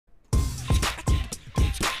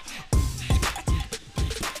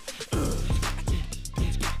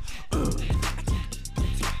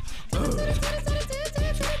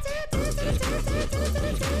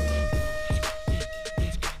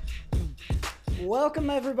Welcome,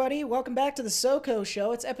 everybody. Welcome back to the SoCo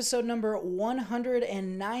Show. It's episode number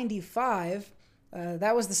 195.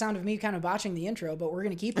 That was the sound of me kind of botching the intro, but we're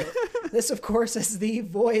going to keep it. This, of course, is the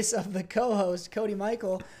voice of the co-host, Cody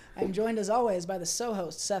Michael. I'm joined, as always, by the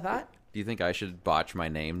so-host, Seth Ott. Do you think I should botch my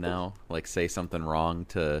name now? Like, say something wrong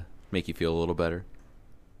to make you feel a little better?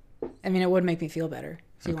 I mean, it would make me feel better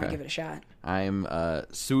if you want to give it a shot. I'm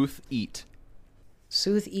Sooth Eat.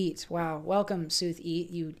 Sooth Eat. Wow. Welcome, Sooth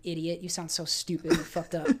Eat, you idiot. You sound so stupid, you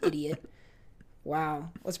fucked up idiot.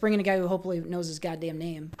 Wow. Let's bring in a guy who hopefully knows his goddamn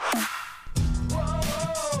name.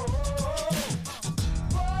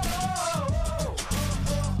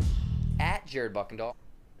 At Jared Buckendall.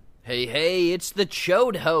 Hey, it's the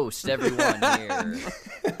Chode host, everyone here.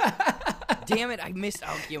 Damn it, I missed.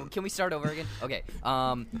 Okay, can we start over again? Okay,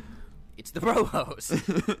 it's the bro host.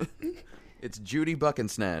 It's Judy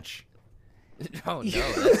Buckensnatch. Oh, no,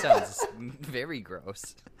 that sounds very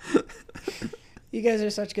gross. You guys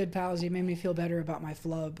are such good pals. You made me feel better about my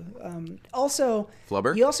flub.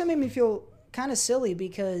 Flubber? You also made me feel kind of silly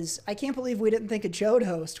because I can't believe we didn't think of Chode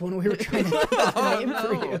host when we were trying to think of a name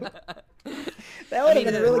for you. That would have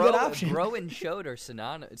been a really good option. Bro and Chode are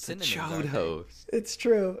synonyms. Chode host. It's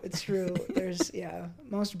true. There's,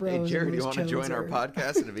 most bros. Hey, Jared, and you most want to join our chodes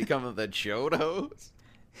podcast and become the Chode host?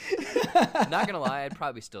 Not gonna lie, I'd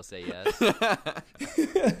probably still say yes.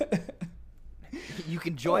 You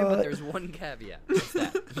can join, but there's one caveat. It's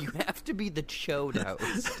that you have to be the Chode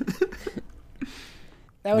host.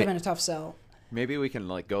 That would have been a tough sell. Maybe we can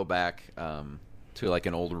go back to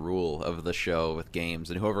an old rule of the show with games,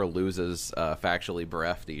 and whoever loses factually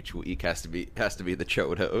bereft each week has to be the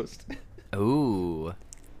Chode host. Ooh.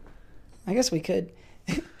 I guess we could.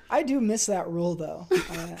 I do miss that rule, though.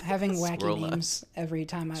 Having wacky Squirrel names nuts. every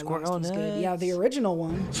time I Squirrel lost was good. nuts. Yeah, the original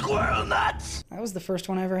one. Squirrel nuts! That was the first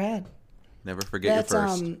one I ever had. Never forget your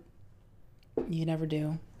first. You never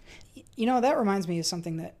do. You know, that reminds me of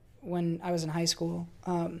something that when I was in high school,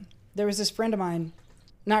 there was this friend of mine,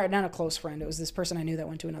 not a close friend, it was this person I knew that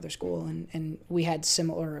went to another school, and we had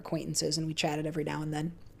similar acquaintances, and we chatted every now and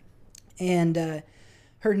then. And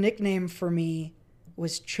her nickname for me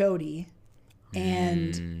was Chody,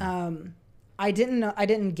 and I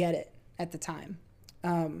didn't get it at the time.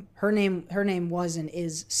 Her name was and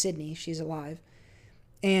is Sydney. She's alive.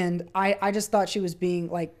 And I just thought she was being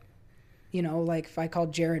if I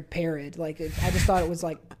called Jared Parrot, I just thought it was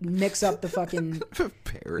mix up the fucking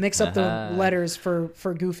mix up the letters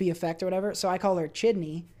for goofy effect or whatever. So I call her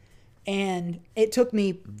Chidney, and it took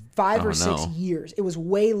me 5 or 6 years. It was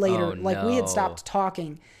way later. Oh, We had no. stopped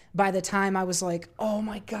talking by the time I was like, oh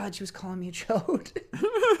my God, she was calling me a chode.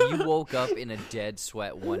 You woke up in a dead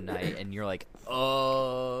sweat one night, and you're like,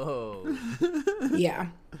 oh. Yeah.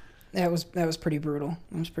 That was pretty brutal.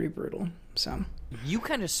 It was pretty brutal. So You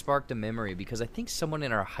kind of sparked a memory because I think someone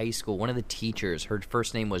in our high school, one of the teachers, her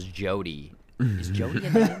first name was Jody. Is Jody a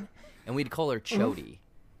name? And we'd call her Chody.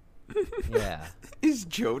 Yeah. Is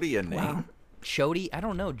Jody a name? wow. Chody? I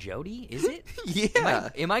don't know. Jody? Is it? Yeah.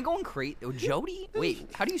 Am I going crazy? Jody? Wait,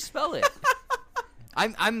 how do you spell it?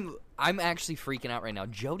 I'm actually freaking out right now.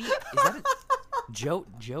 Jody? Is that a Joe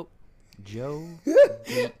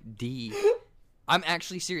D? I'm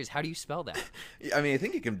actually serious. How do you spell that? I mean, I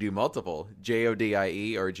think you can do multiple.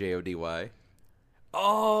 Jodie or Jody.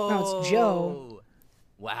 Oh. No, it's Joe.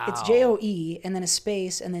 Wow. It's Joe and then a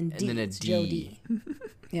space and then D. And then a It's D. Joe D.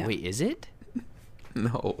 Yeah. Wait, is it?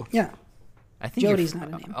 No. Yeah. I think Jody's not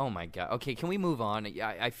a name. Oh my god. Okay, can we move on?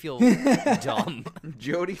 I feel dumb.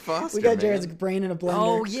 Jodie Foster. We got Jared's man. brain in a blender.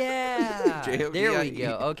 Oh yeah. J-O-D-I-E. There we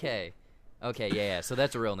go. Okay. Yeah. So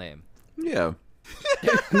that's a real name. Yeah.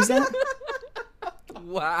 Who's that?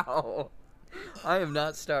 Wow. I am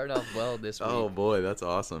not starting off well this week. Oh boy, that's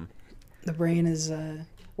awesome. The brain is.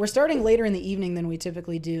 We're starting later in the evening than we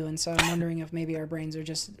typically do, and so I'm wondering if maybe our brains are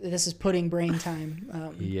just. This is pudding brain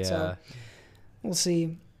time. Yeah. So we'll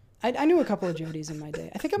see. I knew a couple of Jodys in my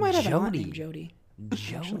day. I think I might have an aunt named Jody.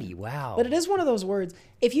 Jody, wow. But it is one of those words.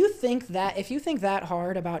 If you think that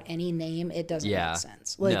hard about any name, it doesn't Yeah. make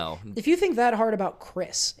sense. No. If you think that hard about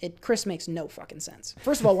Chris, Chris makes no fucking sense.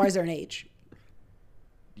 First of all, why is there an H?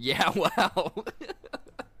 Yeah, wow.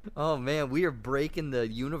 Oh man, we are breaking the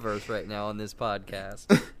universe right now on this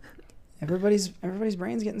podcast. Everybody's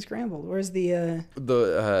brain's getting scrambled. Where's the?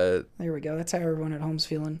 The There we go. That's how everyone at home's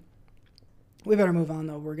feeling. We better move on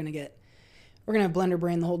though. We're gonna have blender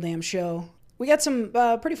brain the whole damn show. We got some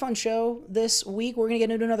pretty fun show this week. We're gonna get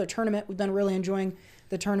into another tournament. We've been really enjoying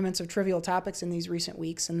the tournaments of Trivial Topics in these recent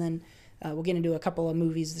weeks, and then we'll get into a couple of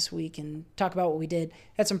movies this week and talk about what we did.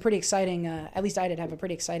 Had some pretty exciting. At least I did have a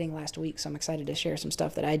pretty exciting last week, so I'm excited to share some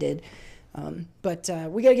stuff that I did. But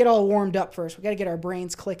we got to get all warmed up first. We got to get our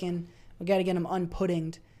brains clicking. We got to get them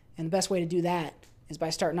unpuddinged. And the best way to do that is by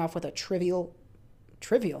starting off with a trivial.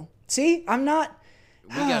 See, I'm not.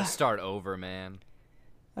 We gotta start over, man.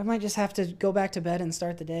 I might just have to go back to bed and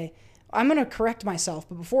start the day. I'm going to correct myself,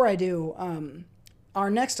 but before I do, our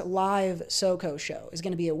next live SoCo show is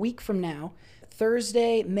going to be a week from now,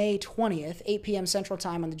 Thursday, May 20th, 8 p.m. Central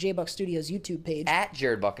Time on the J-Buck Studios YouTube page. At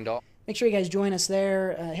Jared Buckendahl. Make sure you guys join us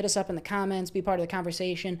there. Hit us up in the comments. Be part of the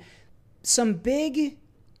conversation. Some big,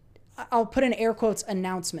 I'll put in air quotes,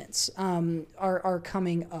 announcements are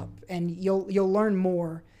coming up, and you'll learn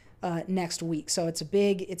more next week. So it's a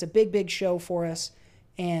big show for us.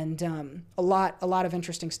 And a lot of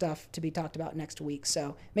interesting stuff to be talked about next week.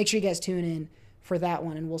 So make sure you guys tune in for that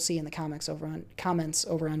one, and we'll see you in the comments over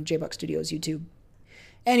on J-Buck Studios YouTube.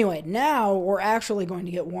 Anyway, now we're actually going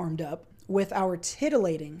to get warmed up with our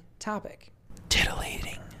titillating topic.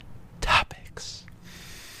 Titillating topics.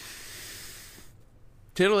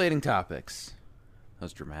 Titillating topics. That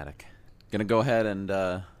was dramatic. Gonna go ahead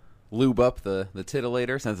and lube up the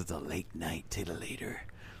titillator since it's a late night titillator.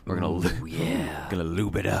 We're gonna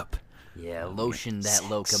lube it up. Yeah, lotion that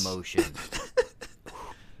locomotion.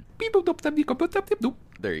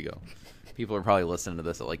 There you go. People are probably listening to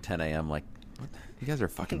this at like 10 a.m. like, what? You guys are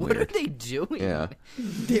fucking What weird. are they doing? Yeah.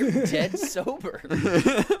 They're dead sober.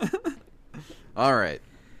 All right.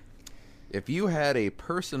 If you had a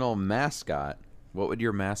personal mascot, what would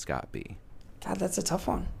your mascot be? God, that's a tough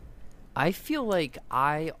one. I feel like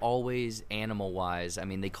I always, animal-wise, I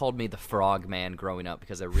mean, they called me the frog man growing up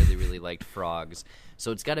because I really, really liked frogs.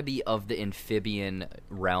 So it's got to be of the amphibian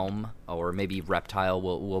realm, or maybe reptile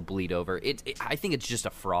will bleed over. I think it's just a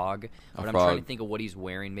frog, but I'm trying to think of what he's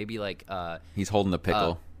wearing. Maybe like... He's holding a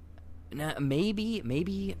pickle.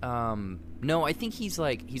 Maybe. No, I think he's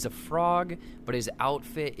a frog, but his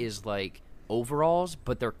outfit is like overalls,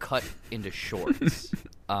 but they're cut into shorts.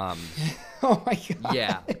 Oh my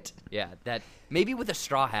god. Yeah, that maybe with a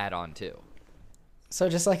straw hat on too. So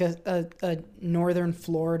just like a northern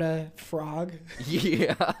Florida frog.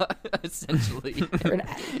 Yeah, essentially.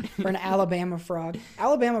 or an Alabama frog.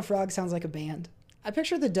 Alabama frog sounds like a band. I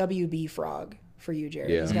picture the WB frog for you, Jared.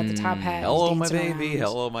 Yeah. He's got the top hat. Hello, my he's dancing baby. around.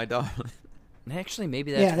 Hello, my darling. Actually,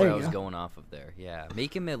 maybe that's Yeah, where there I you was go. going off of there. Yeah,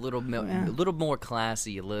 make him a little more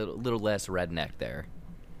classy, a little less redneck there.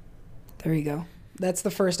 There you go. That's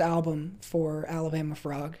the first album for Alabama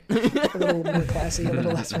Frog. A little more classy, a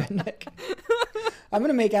little less redneck. I'm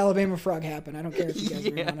gonna make Alabama Frog happen. I don't care if you guys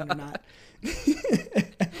are on it or not.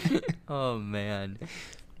 Oh man.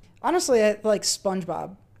 Honestly, like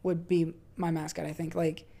SpongeBob would be my mascot. I think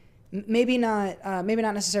like maybe not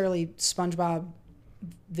necessarily SpongeBob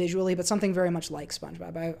visually, but something very much like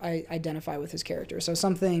SpongeBob. I identify with his character. So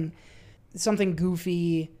something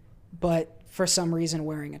goofy, but for some reason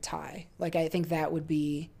wearing a tie. Like I think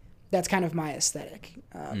that's kind of my aesthetic.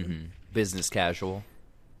 Business casual.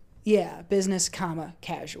 Yeah, business,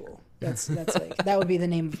 casual. That's like that would be the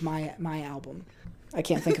name of my album. I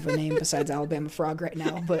can't think of a name besides Alabama Frog right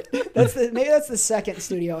now, but maybe that's the second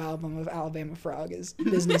studio album of Alabama Frog is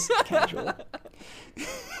Business Casual.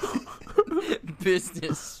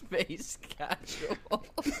 Business space casual.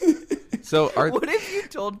 So what if you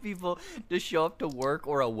told people to show up to work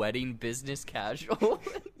or a wedding business casual?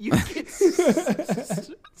 You get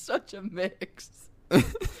such a mix.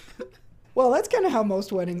 Well, that's kind of how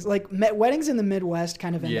most weddings, like weddings in the Midwest,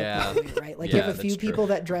 kind of end up that way, right? Like you have a few people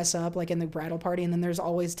that dress up, like in the bridal party, and then there's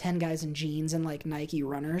always 10 guys in jeans and like Nike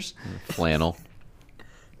runners. Flannel.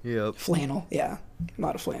 Yep. Flannel, yeah, a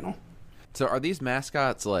lot of flannel. So are these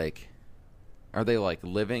mascots like, are they like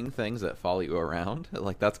living things that follow you around?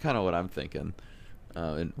 Like that's kind of what I'm thinking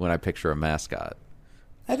when I picture a mascot.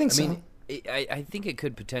 I think so. I mean, I think it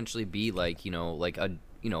could potentially be like, like a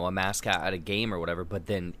mascot at a game or whatever, but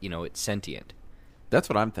then, it's sentient. That's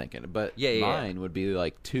what I'm thinking. But mine would be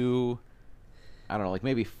like two, I don't know, like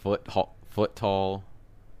maybe foot tall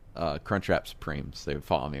Crunchwrap Supremes. They would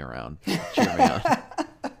follow me around, cheer me on.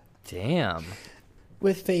 Damn.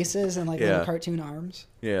 With faces and like little cartoon arms.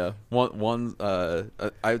 Yeah, one's I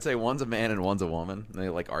would say one's a man and one's a woman. And they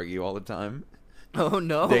like argue all the time. Oh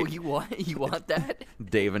no, you want that?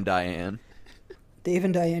 Dave and Diane. Dave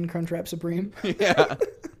and Diane Crunchwrap Supreme. Yeah.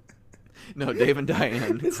 No, Dave and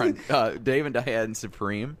Diane. Dave and Diane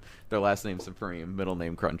Supreme. Their last name Supreme, middle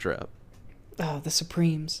name Crunchwrap. Oh, the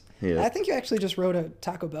Supremes. Yeah. I think you actually just wrote a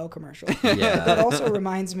Taco Bell commercial. Yeah. That also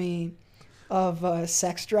reminds me of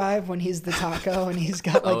Sex Drive when he's the taco and he's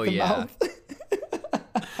got like the mouth.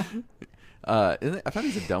 I thought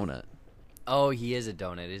he's a donut. Oh, he is a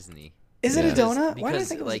donut, isn't he? Is it Yeah. a donut? Why did I Because,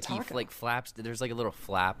 think it was like a taco? he like flaps. There's like a little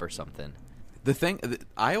flap or something. The thing,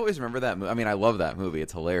 I always remember that movie. I mean, I love that movie.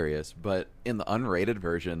 It's hilarious. But in the unrated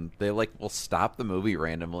version, they like will stop the movie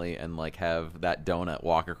randomly and like have that donut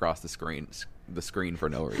walk across the screen for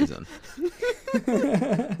no reason.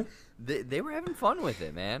 They were having fun with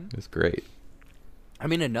it, man. It's great. I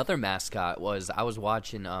mean, another mascot was I was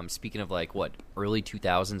watching. Speaking of like what early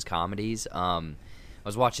 2000s comedies, I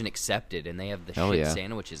was watching Accepted, and they have the Hell shit yeah.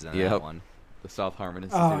 sandwiches in Yep. that one. The South Harmon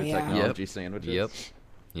Institute of yeah. Technology sandwiches.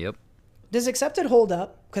 Yep. Does Accepted hold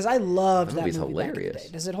up? Because I loved That that movie's movie back in the hilarious.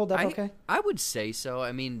 day. Does it hold up okay? I would say so.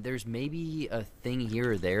 I mean, there's maybe a thing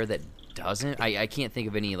here or there that doesn't. I can't think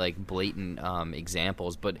of any like blatant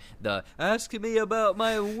examples, but the "ask me about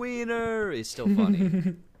my wiener" is still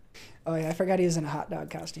funny. Oh yeah, I forgot he was in a hot dog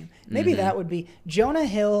costume. Maybe that would be Jonah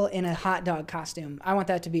Hill in a hot dog costume. I want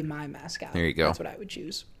that to be my mascot. There you go. That's what I would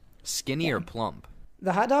choose. Skinny or plump?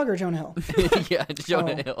 The hot dog or Jonah Hill? Yeah,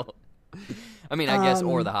 Jonah Oh. Hill. I mean, I guess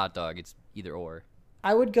or the hot dog. It's either or.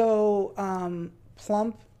 I would go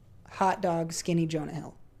plump, hot dog, skinny Jonah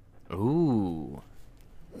Hill. Ooh.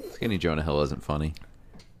 Skinny Jonah Hill isn't funny.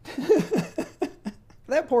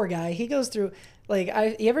 That poor guy. He goes through like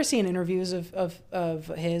you ever seen interviews of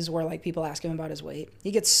his where like people ask him about his weight?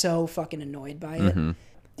 He gets so fucking annoyed by it,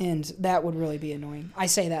 and that would really be annoying. I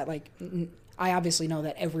say that like I obviously know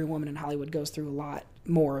that every woman in Hollywood goes through a lot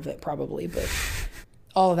more of it probably, but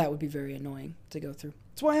all of that would be very annoying to go through.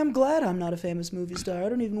 That's why I'm glad I'm not a famous movie star. I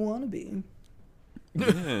don't even want to be.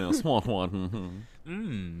 Yeah, small one.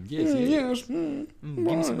 Yes. Give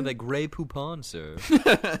me some of that Grey Poupon, sir.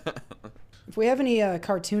 If we have any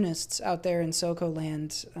cartoonists out there in SoCo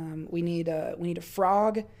land, we need a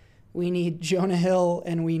frog, we need Jonah Hill,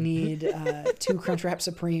 and we need 2 Crunchwrap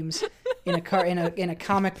Supremes in a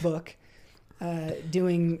comic book,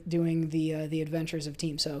 doing the adventures of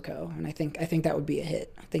Team SoCo, and I think that would be a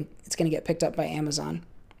hit. I think it's gonna get picked up by Amazon.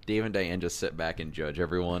 Dave and Diane just sit back and judge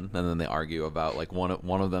everyone, and then they argue about like one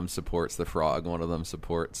of them supports the frog, one of them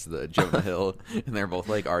supports the Jonah Hill, and they're both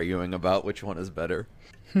like arguing about which one is better.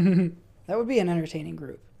 That would be an entertaining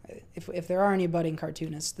group. If there are any budding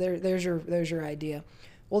cartoonists, there's your idea.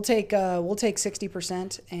 We'll take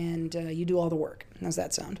 60%, and you do all the work. How's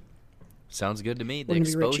that sound? Sounds good to me. The We're gonna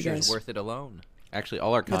be rich, you exposure's guys. worth it alone. Actually,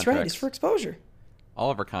 all our That's contracts, right. It's for exposure. all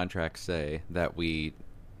of our contracts say that we,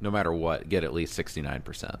 no matter what, get at least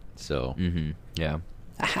 69%. So Mm-hmm. Yeah.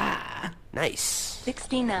 Aha! Nice.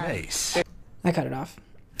 69. I cut it off.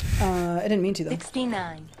 I didn't mean to though.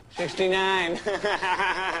 69. 69.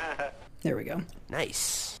 There we go.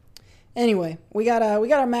 Nice. Anyway, we got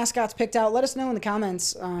our mascots picked out. Let us know in the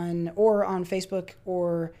comments on Facebook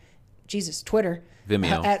or Twitter.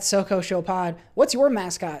 Vimeo. At SoCo Show Pod. What's your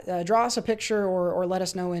mascot? Draw us a picture or let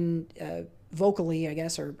us know in vocally, I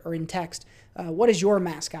guess, or in text. What is your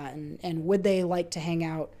mascot, and would they like to hang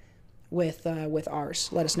out with ours?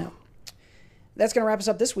 Let us know. That's going to wrap us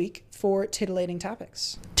up this week for Titillating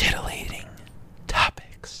Topics. titillating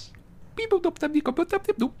topics.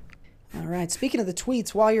 All right. Speaking of the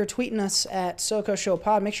tweets, while you're tweeting us at SoCo Show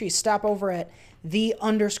Pod, make sure you stop over at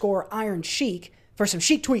 _Iron Sheik for some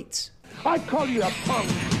chic tweets. I'd call you a punk.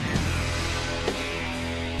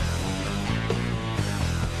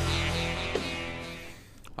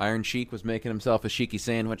 Iron Sheik was making himself a Sheiky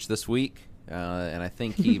sandwich this week, and I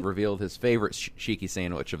think he revealed his favorite Sheiky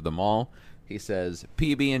sandwich of them all. He says,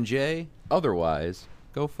 PB&J, otherwise,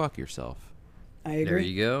 go fuck yourself. I agree. There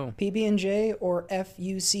you go. PB&J or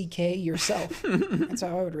FUCK yourself. That's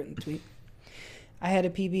how I would written the tweet. I had a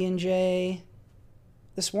PB&J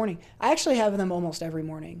this morning. I actually have them almost every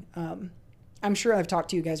morning. I'm sure I've talked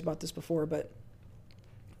to you guys about this before, but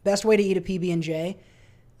best way to eat a PB&J,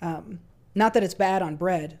 not that it's bad on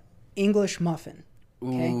bread, English muffin.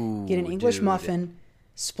 Okay? Ooh, Get an English dude. muffin,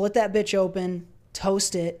 split that bitch open,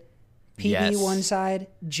 toast it, PB Yes. one side,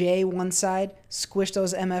 J one side, squish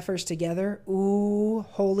those MFers together. Ooh,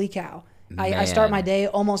 holy cow. I start Man. my day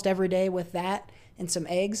almost every day with that and some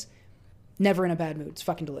eggs. Never in a bad mood. It's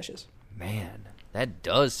fucking delicious. Man, that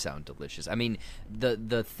does sound delicious. I mean,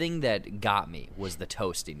 the thing that got me was the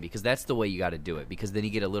toasting, because that's the way you got to do it, because then you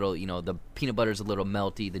get a little, the peanut butter's a little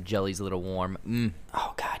melty, the jelly's a little warm.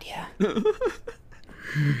 Oh, God, yeah.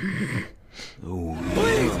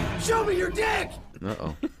 Please, show me your dick!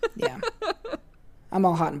 Uh-oh. Yeah. I'm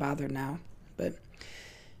all hot and bothered now. But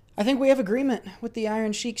I think we have agreement with the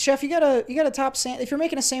Iron Sheik. Chef, you got a top if you're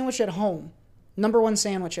making a sandwich at home, number one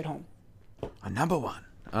sandwich at home. A number one.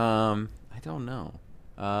 I don't know.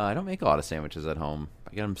 I don't make a lot of sandwiches at home.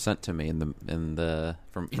 I got them sent to me in the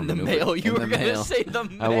from In the an Uber- mail. You in were the going to mail. say the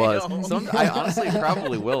mail. I was. I honestly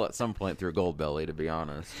probably will at some point through Goldbelly, to be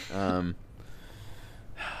honest. And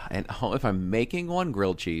if I'm making one,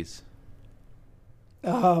 grilled cheese.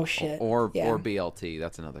 Oh shit. Or Yeah. BLT.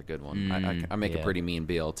 That's another good one. I make a yeah. pretty mean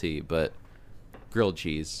BLT, but grilled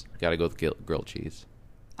cheese. Got to go with grilled cheese.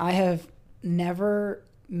 I have never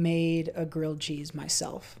made a grilled cheese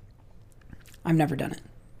myself. I've never done it.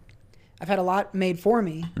 I've had a lot made for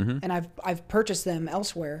me, and I've purchased them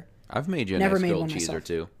elsewhere. I've made you a Never nice made grilled one cheese or myself.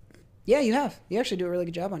 two. Yeah, you have. You actually do a really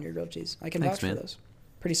good job on your grilled cheese. I can Thanks, vouch man. for those.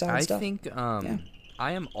 Pretty solid I stuff. think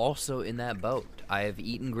I am also in that boat. I have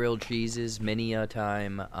eaten grilled cheeses many a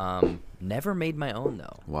time. Never made my own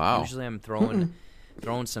though. Wow. Usually I'm throwing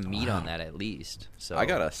some meat on that at least. So I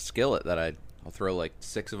got a skillet that I'll throw like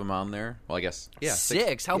 6 of them on there. Well, I guess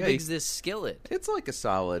six. How yeah, big is this skillet? It's like a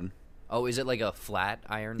solid. Oh, is it like a flat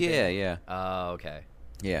iron? Yeah, thing? yeah, Oh, okay.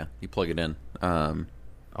 yeah. You plug it in.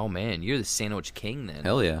 Oh man, you're the sandwich king then.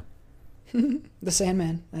 Hell yeah. the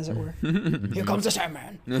Sandman, as it were. Here comes the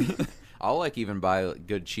Sandman. I'll like even buy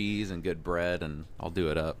good cheese and good bread, and I'll do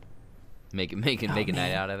it up. Make a night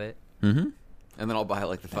man. out of it. Mm-hmm. And then I'll buy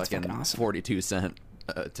like the That's fucking fucking awesome. 42-cent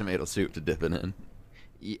tomato soup to dip it in.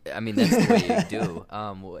 I mean, that's the way you do.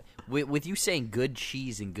 With you saying good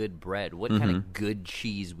cheese and good bread, what kind of good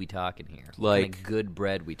cheese we talking here? What kind Like- of good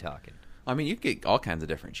bread we talking? I mean, you can get all kinds of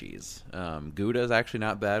different cheese. Gouda is actually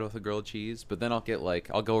not bad with a grilled cheese, but then I'll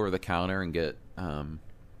go over the counter and get,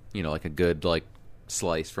 like a good like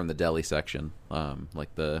slice from the deli section, like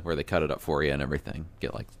where they cut it up for you and everything.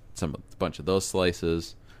 Get like a bunch of those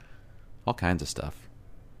slices, all kinds of stuff.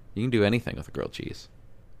 You can do anything with a grilled cheese,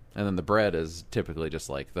 and then the bread is typically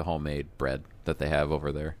just like the homemade bread that they have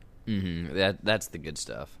over there. Mm-hmm. That's the good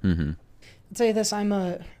stuff. Mm-hmm. I'll tell you this,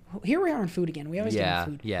 here we are on food again. We always get Yeah, on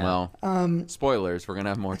food. yeah. Well, spoilers. We're gonna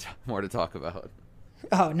have more to talk about.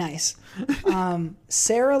 Oh, nice.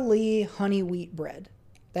 Sara Lee honey wheat bread.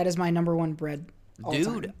 That is my number one bread. All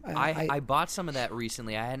Dude, time. I bought some of that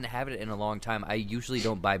recently. I hadn't had it in a long time. I usually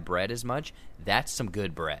don't buy bread as much. That's some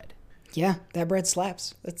good bread. Yeah, that bread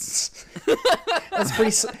slaps. That's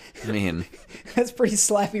pretty. I mean, That's pretty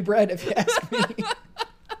slappy bread, if you ask me.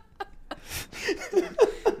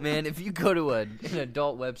 Man, if you go to an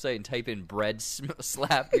adult website and type in bread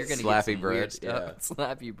slap, you're gonna get Slappy some bread, weird stuff. yeah.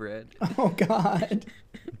 Slappy bread. Oh God.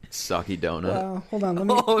 soggy donut. Hold on. Let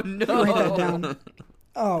me Oh no! write that down.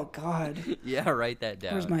 Oh God. Yeah, write that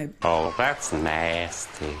down. Where's my? Oh, that's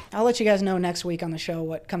nasty. I'll let you guys know next week on the show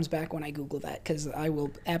what comes back when I Google that, because I will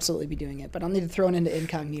absolutely be doing it. But I'll need to throw it into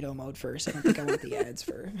incognito mode first. I don't think I want the ads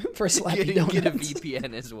for slappy donuts. Get a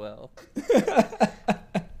VPN as well.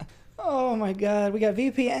 Oh my God, we got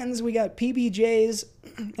VPNs, we got PBJs,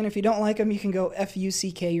 and if you don't like them, you can go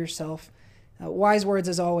FUCK yourself. Wise words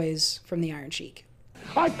as always from the Iron Sheik.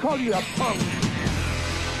 I call you a punk.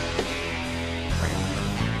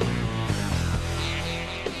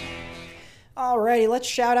 Alrighty, let's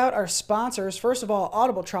shout out our sponsors. First of all,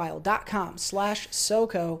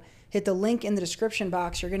 audibletrial.com/SoCo. Hit the link in the description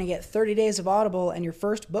box. You're going to get 30 days of Audible and your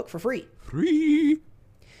first book for free.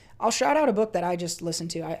 I'll shout out a book that I just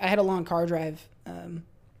listened to. I had a long car drive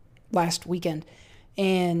last weekend,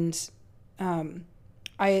 and someone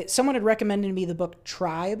had recommended me the book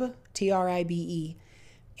Tribe, Tribe,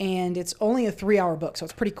 and it's only a 3-hour book, so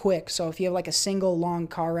it's pretty quick. So if you have like a single long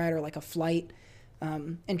car ride or like a flight,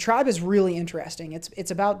 and Tribe is really interesting.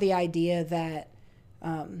 It's about the idea that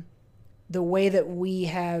the way that we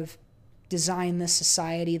have designed this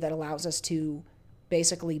society that allows us to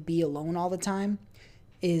basically be alone all the time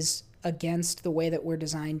is against the way that we're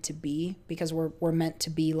designed to be, because we're meant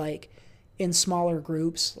to be like in smaller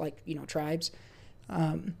groups, like, tribes,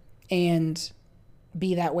 and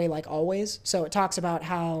be that way like always. So it talks about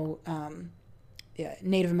how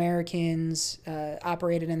Native Americans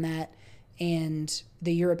operated in that, and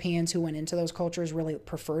the Europeans who went into those cultures really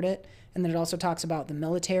preferred it. And then it also talks about the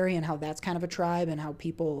military and how that's kind of a tribe, and how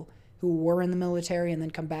people who were in the military and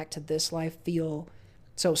then come back to this life feel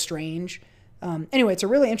so strange. Anyway, it's a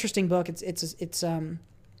really interesting book. It's a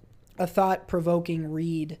thought-provoking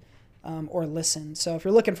read or listen. So if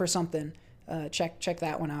you're looking for something, check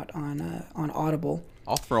that one out on Audible.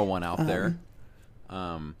 I'll throw one out there.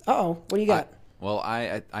 What do you got?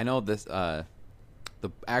 I know this. The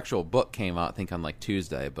actual book came out, I think, on like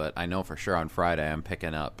Tuesday, but I know for sure on Friday I'm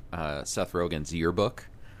picking up Seth Rogen's Yearbook.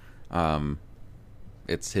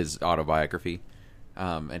 It's his autobiography,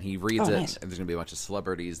 and he reads it. Nice. There's going to be a bunch of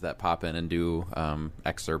celebrities that pop in and do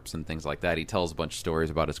excerpts and things like that. He tells a bunch of stories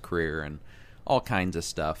about his career and all kinds of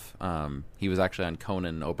stuff. He was actually on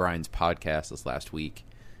Conan O'Brien's podcast this last week,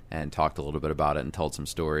 and talked a little bit about it and told some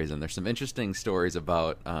stories. And there's some interesting stories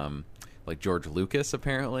about like George Lucas,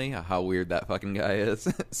 apparently, how weird that fucking guy is.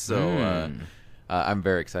 So I'm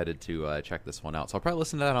very excited to check this one out. So I'll probably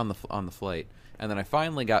listen to that on the flight. And then I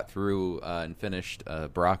finally got through and finished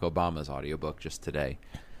Barack Obama's audiobook just today.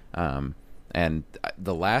 And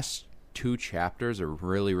the last 2 chapters are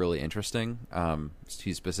really, really interesting.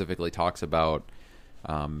 He specifically talks about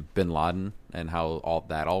bin Laden and how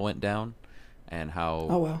all went down, and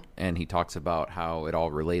how and he talks about how it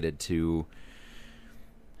all related to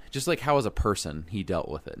just like how as a person he dealt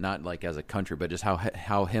with it, not like as a country, but just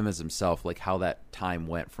how him as himself, like how that time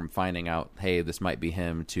went from finding out, hey, this might be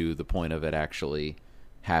him, to the point of it actually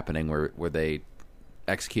happening where they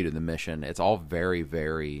executed the mission. It's all very,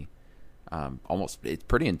 very it's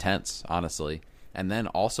pretty intense, honestly. And then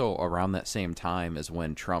also around that same time is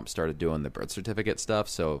when Trump started doing the birth certificate stuff.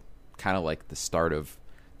 So kind of like the start of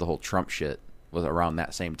the whole Trump shit was around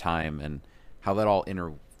that same time, and how that all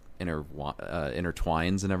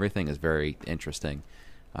intertwines and everything is very interesting.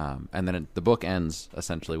 And then the book ends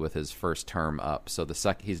essentially with his first term up. So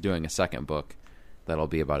he's doing a second book that'll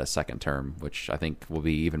be about his second term, which I think will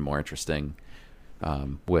be even more interesting.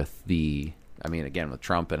 With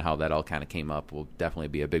Trump and how that all kind of came up will definitely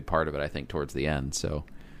be a big part of it, I think, towards the end. So,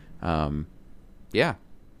 yeah,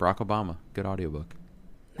 Barack Obama, good audiobook.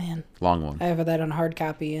 Man, long one. I have that on hard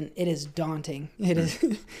copy, and it is daunting. It is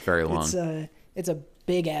very long. It's a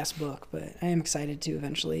big ass book, but I am excited to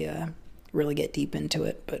eventually really get deep into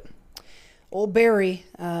it. But old Barry,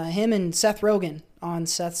 him and Seth Rogen on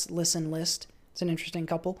Seth's listen list. It's an interesting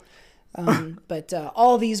couple. But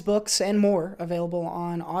all these books and more available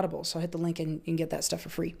on Audible. So hit the link and you can get that stuff for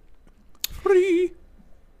free.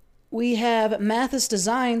 We have Mathis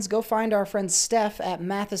Designs. Go find our friend Steph at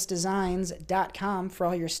mathisdesigns.com for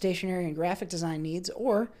all your stationery and graphic design needs,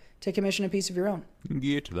 or to commission a piece of your own.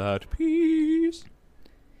 Get that piece.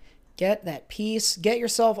 Get that piece. Get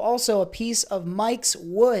yourself also a piece of Mike's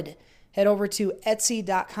wood. Head over to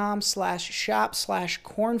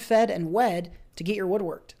etsy.com/shop/cornfedandwed to get your wood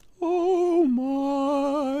worked. Oh,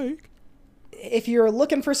 Mike. If you're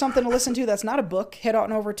looking for something to listen to that's not a book, head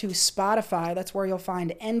on over to Spotify. That's where you'll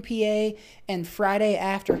find NPA and Friday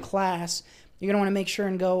After Class. You're going to want to make sure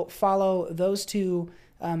and go follow those two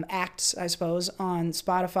acts, I suppose, on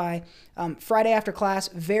Spotify. Friday After Class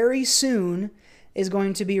very soon is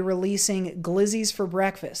going to be releasing Glizzies for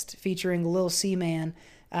Breakfast featuring Lil C-Man.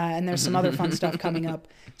 And there's some other fun stuff coming up.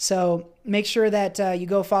 So make sure that you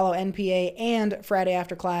go follow NPA and Friday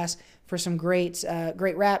After Class for some great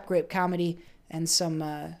rap, great comedy, and some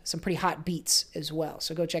pretty hot beats as well.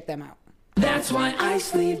 So go check them out. That's why I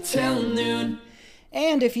sleep till noon.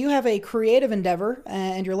 And if you have a creative endeavor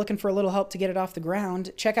and you're looking for a little help to get it off the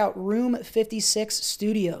ground, check out Room 56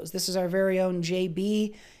 Studios. This is our very own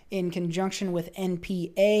JB in conjunction with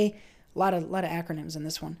NPA. A lot of acronyms in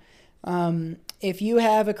this one. If you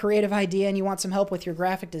have a creative idea and you want some help with your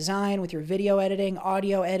graphic design, with your video editing,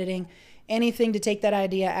 audio editing, anything to take that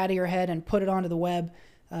idea out of your head and put it onto the web,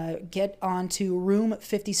 get onto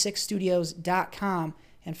room56studios.com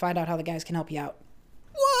and find out how the guys can help you out.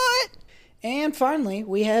 What? And finally,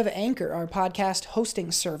 we have Anchor, our podcast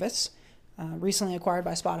hosting service, recently acquired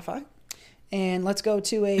by Spotify. And let's go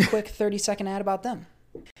to a quick 30-second ad about them.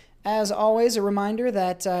 As always, a reminder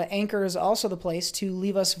that Anchor is also the place to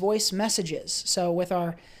leave us voice messages. So with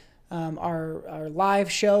our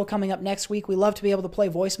live show coming up next week, we love to be able to play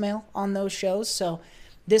voicemail on those shows. So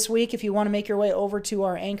this week, if you want to make your way over to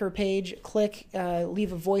our Anchor page, click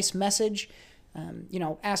leave a voice message.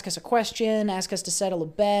 Ask us a question, ask us to settle a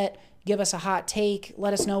bet, give us a hot take,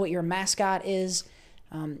 let us know what your mascot is.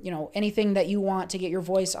 Anything that you want to get your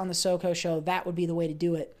voice on the SoCo show, that would be the way to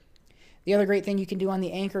do it. The other great thing you can do on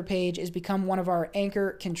the Anchor page is become one of our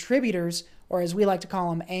Anchor contributors, or as we like to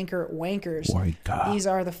call them, Anchor Wankers. These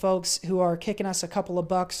are the folks who are kicking us a couple of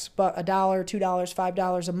bucks, $1, $2,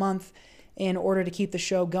 $5 a month in order to keep the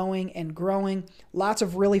show going and growing. Lots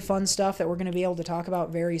of really fun stuff that we're going to be able to talk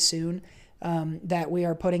about very soon that we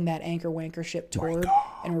are putting that Anchor Wankership toward.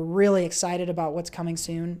 And we're really excited about what's coming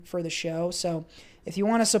soon for the show. So if you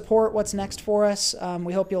want to support what's next for us,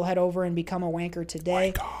 we hope you'll head over and become a Wanker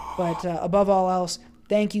today. But above all else,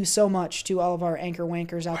 thank you so much to all of our Anchor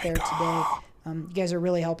Wankers out there today. You guys are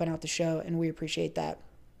really helping out the show, and we appreciate that.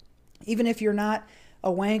 Even if you're not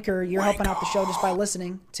a Wanker, you're helping out the show just by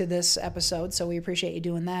listening to this episode, so we appreciate you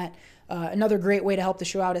doing that. Another great way to help the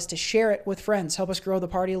show out is to share it with friends. Help us grow the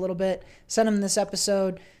party a little bit. Send them this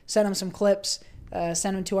episode. Send them some clips.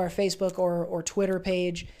 Send them to our Facebook or Twitter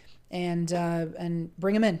page. And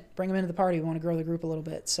bring them in. Bring them into the party. We want to grow the group a little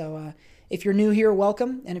bit. So if you're new here,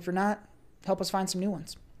 welcome. And if you're not, help us find some new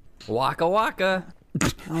ones. Waka waka.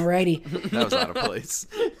 Alrighty. That was out of place.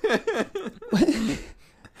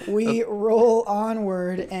 We roll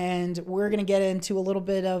onward, and we're going to get into a little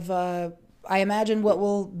bit of, I imagine, what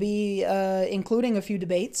will be including a few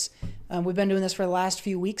debates. We've been doing this for the last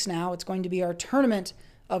few weeks now. It's going to be our tournament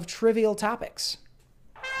of trivial topics.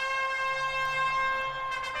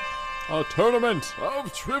 A tournament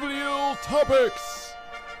of trivial topics.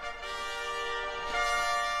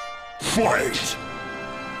 Fight!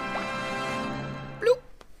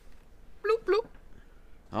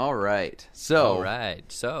 All right. So. All right.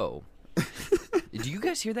 So, do you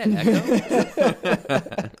guys hear that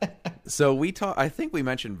echo? So we talk. I think we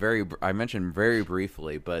mentioned I mentioned very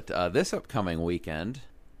briefly, but this upcoming weekend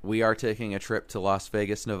we are taking a trip to Las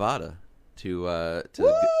Vegas, Nevada, to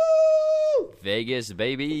Vegas,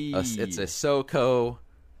 baby. it's a SoCo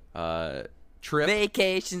trip.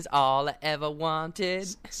 Vacation's all I ever wanted.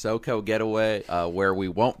 SoCo getaway, where we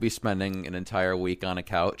won't be spending an entire week on a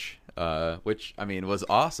couch, which I mean was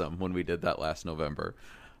awesome when we did that last November.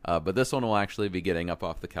 But this one will actually be getting up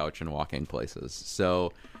off the couch and walking places.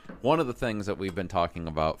 So one of the things that we've been talking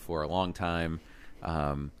about for a long time,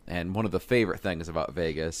 and one of the favorite things about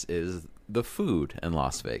Vegas is the food in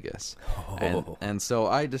Las Vegas. And so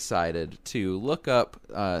I decided to look up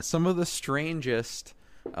some of the strangest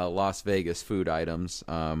Las Vegas food items,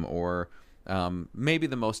 or maybe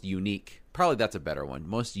the most unique, probably that's a better one,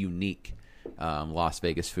 most unique Las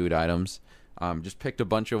Vegas food items. Just picked a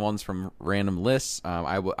bunch of ones from random lists.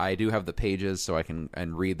 I do have the pages, so I can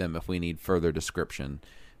read them if we need further description.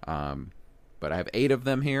 But I have 8 of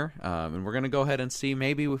them here, and we're going to go ahead and see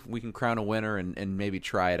maybe if we can crown a winner and maybe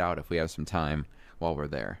try it out if we have some time while we're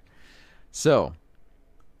there. So,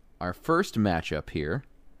 our first matchup here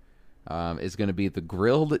is going to be the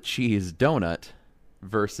grilled cheese donut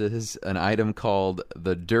versus an item called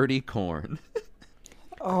the dirty corn.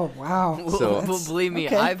 Oh, wow. So- Well, believe me,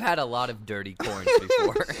 okay. I've had a lot of dirty corns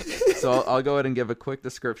before. So I'll go ahead and give a quick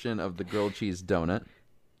description of the grilled cheese donut.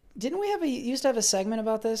 Didn't we used to have a segment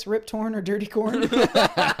about this? Rip torn or dirty corn?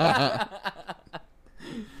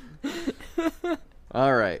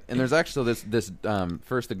 All right, and there's actually this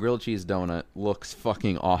first, the grilled cheese donut looks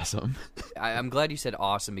fucking awesome. I'm glad you said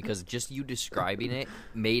awesome, because just you describing it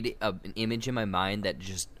made an image in my mind that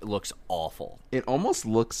just looks awful. It almost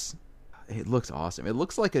looks, it looks awesome. It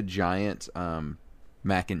looks like a giant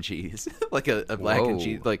mac and cheese, like a mac and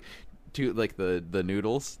cheese, like the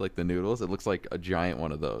noodles, like the noodles. It looks like a giant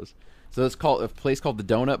one of those. So it's called a place called the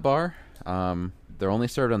Donut Bar. They're only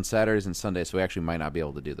served on Saturdays and Sundays, so we actually might not be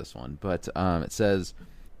able to do this one. But it says,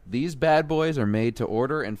 these bad boys are made to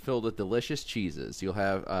order and filled with delicious cheeses. You'll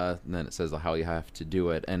have, and then it says how you have to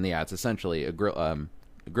do it. And yeah, it's essentially a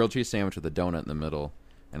grilled cheese sandwich with a donut in the middle.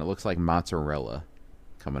 And it looks like mozzarella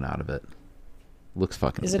coming out of it. Looks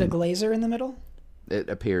fucking Is it a glazer in the middle? It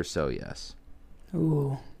appears so, yes.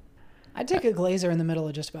 Ooh. I'd take a glazer in the middle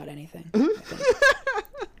of just about anything.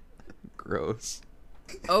 Gross.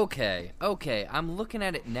 Okay, I'm looking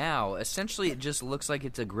at it now. Essentially, it just looks like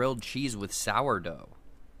it's a grilled cheese with sourdough.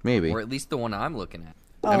 Maybe. Or at least the one I'm looking at.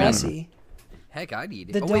 Oh, I see. Heck, I'd eat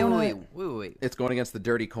it. The Oh, donut- wait. It's going against the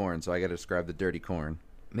dirty corn, so I got to describe the dirty corn.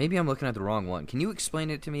 Maybe I'm looking at the wrong one. Can you explain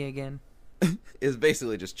it to me again? It's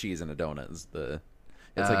basically just cheese in a donut. It's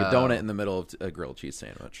like a donut in the middle of a grilled cheese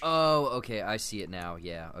sandwich. Oh, okay, I see it now.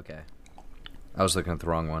 Yeah, okay. I was looking at the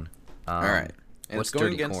wrong one. All right. And What's it's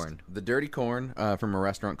going dirty against corn? the dirty corn from a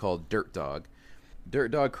restaurant called Dirt Dog.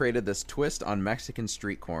 Dirt Dog created this twist on Mexican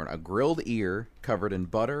street corn, a grilled ear covered in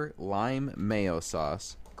butter, lime, mayo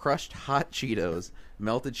sauce, crushed hot Cheetos,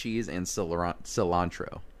 melted cheese, and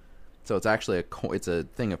cilantro. So it's actually it's a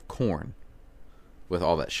thing of corn with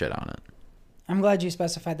all that shit on it. I'm glad you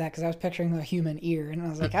specified that, because I was picturing a human ear, and I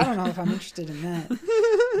was like, I don't know if I'm interested in that.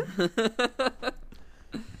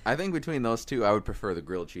 I think between those two, I would prefer the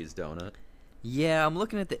grilled cheese donut. Yeah, I'm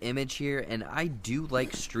looking at the image here, and I do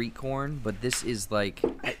like street corn, but this is like,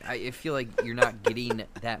 I feel like you're not getting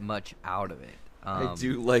that much out of it. I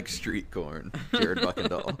do like street corn, Jared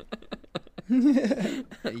Buckendahl.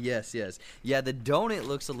 Yes. Yeah, the donut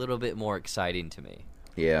looks a little bit more exciting to me.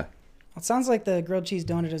 Yeah. It sounds like the grilled cheese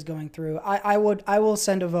donut is going through. I will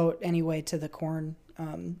send a vote anyway to the corn.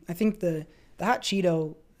 I think the hot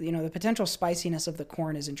Cheeto, the potential spiciness of the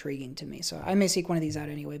corn is intriguing to me. So I may seek one of these out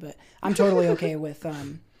anyway, but I'm totally okay with.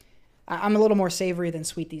 I'm a little more savory than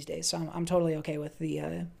sweet these days, so I'm totally okay with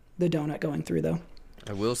the donut going through though.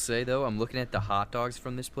 I will say, though, I'm looking at the hot dogs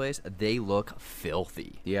from this place. They look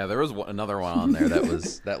filthy. Yeah, there was another one on there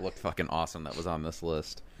that looked fucking awesome that was on this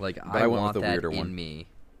list. Like, But I I went want with the that weirder in one. me.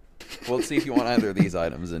 Well, let's see if you want either of these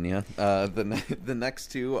items in you. The next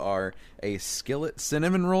two are a skillet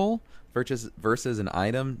cinnamon roll versus an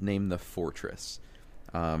item named the Fortress.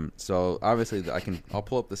 So obviously I'll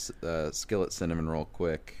pull up this skillet cinnamon roll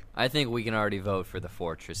quick. I think we can already vote for the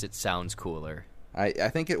Fortress. It sounds cooler. I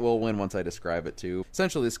think it will win once I describe it too.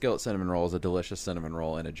 Essentially, the skillet cinnamon roll is a delicious cinnamon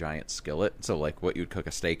roll in a giant skillet. So like what you'd cook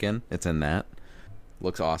a steak in, it's in that.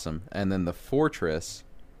 Looks awesome. And then the Fortress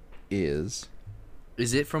is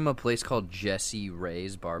it from a place called Jesse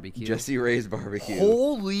Ray's Barbecue? Jesse Ray's Barbecue.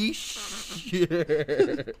 Holy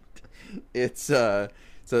shit! It's so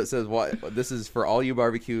it says what this is for all you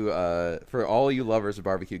barbecue for all you lovers of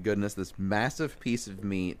barbecue goodness. This massive piece of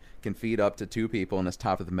meat can feed up to 2 people and is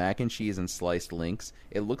topped with mac and cheese and sliced links.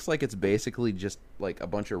 It looks like it's basically just like a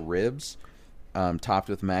bunch of ribs topped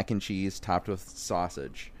with mac and cheese, topped with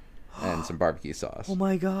sausage and some barbecue sauce. Oh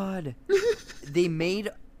my god. They made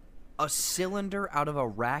a cylinder out of a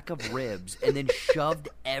rack of ribs and then shoved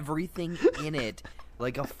everything in it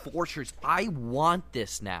like a fortress. I want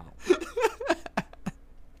this now.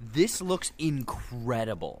 This looks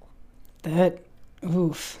incredible. That's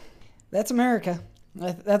America.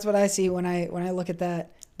 That's what I see when I look at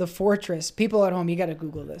that. The Fortress. People at home, you got to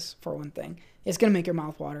Google this for one thing. It's gonna make your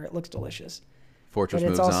mouth water. It looks delicious. Fortress but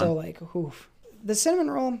it's moves also on. like, oof. The cinnamon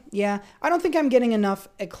roll, yeah. I don't think I'm getting enough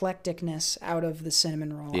eclecticness out of the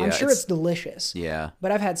cinnamon roll. Yeah, I'm sure it's delicious. Yeah.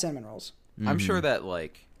 But I've had cinnamon rolls. I'm sure that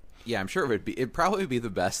I'm sure it'd probably be the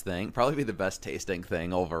best thing, probably be the best tasting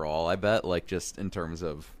thing overall. I bet, like just in terms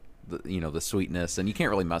of the sweetness, and you can't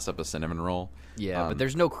really mess up a cinnamon roll. Yeah, but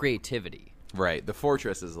there's no creativity. Right. The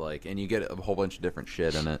Fortress is like, and you get a whole bunch of different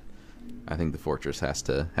shit in it. I think the Fortress has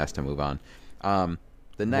to move on.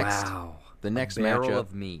 The next barrel matchup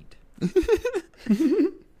of meat.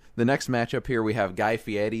 The next matchup here we have Guy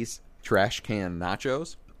Fieri's trash can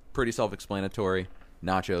nachos. Pretty self-explanatory.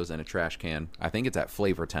 Nachos in a trash can. I think it's at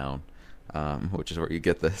Flavortown, which is where you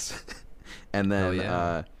get this. And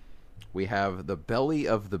then we have the Belly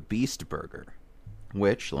of the Beast burger,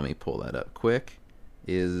 which, let me pull that up quick,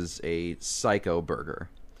 is a psycho burger.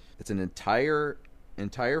 It's an entire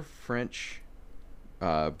French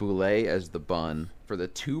boulet as the bun for the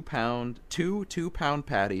 2 pound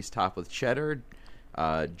patties topped with cheddar,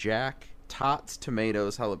 jack, tots,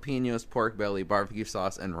 tomatoes, jalapenos, pork belly, barbecue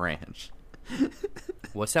sauce, and ranch.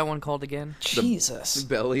 What's that one called again? Jesus.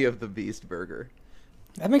 Belly of the Beast burger.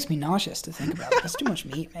 That makes me nauseous to think about. That's too much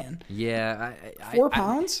meat, man. Yeah. 4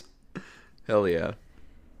 pounds? Hell yeah.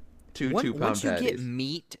 Two Once 2 pound you patties. get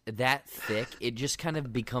meat that thick, it just kind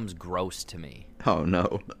of becomes gross to me. Oh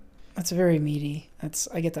no. That's very meaty.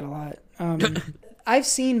 I get that a lot. I've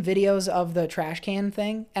seen videos of the trash can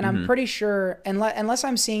thing, and I'm pretty sure, unless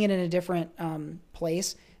I'm seeing it in a different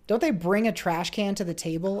place, don't they bring a trash can to the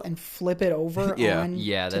table and flip it over on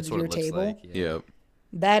that's to what your it looks table? like. Yeah.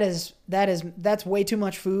 Yep. That's way too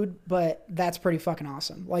much food, but that's pretty fucking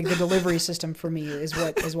awesome. Like the delivery system for me is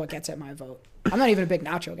what gets at my vote. I'm not even a big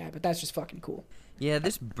nacho guy, but that's just fucking cool. Yeah,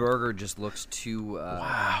 this burger just looks too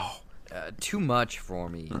too much for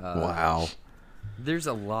me. Wow. There's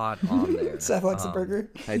a lot on there. Seth likes the burger.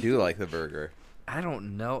 I do like the burger. I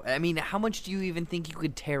don't know. I mean, how much do you even think you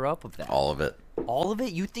could tear up of that? All of it. All of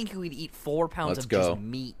it? You think you would eat 4 pounds Let's of go. just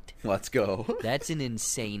meat? Let's go. That's an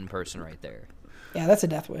insane person right there. Yeah, that's a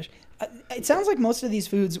death wish. It sounds like most of these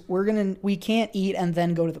foods we can't eat and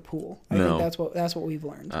then go to the pool. I think that's what we've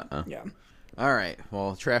learned. Yeah. All right.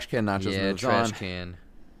 Well, trash can nachos Yeah, moves trash on. can.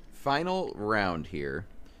 Final round here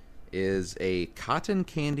is a cotton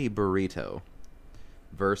candy burrito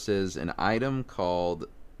versus an item called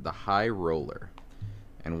the High Roller.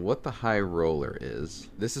 And what the High Roller is,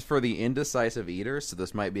 this is for the indecisive eaters, so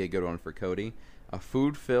this might be a good one for Cody. A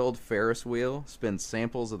food-filled Ferris wheel spins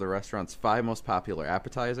samples of the restaurant's 5 most popular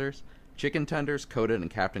appetizers. Chicken tenders coated in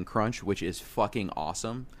Captain Crunch, which is fucking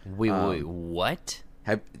awesome. Wait, what?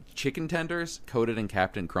 Chicken tenders coated in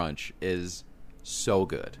Captain Crunch is so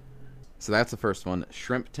good. So that's the first one.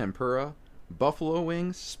 Shrimp tempura, buffalo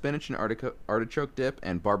wings, spinach and artichoke dip,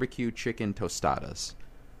 and barbecue chicken tostadas.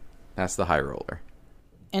 That's the High Roller.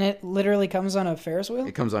 And it literally comes on a Ferris wheel?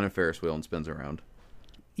 It comes on a Ferris wheel and spins around.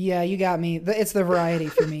 Yeah, you got me. It's the variety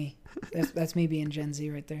for me. That's me being Gen Z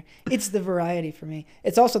right there. It's the variety for me.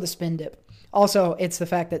 It's also the spin dip. Also, it's the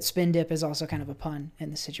fact that spin dip is also kind of a pun in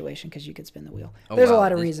this situation because you could spin the wheel. Oh, There's a wow.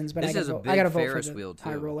 lot of reasons, but I got to vote Ferris for the wheel,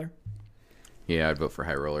 High too. Roller. Yeah, I'd vote for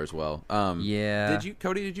High Roller as well. Yeah.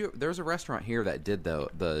 Cody, there was a restaurant here that did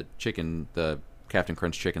the Captain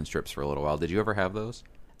Crunch chicken strips for a little while. Did you ever have those?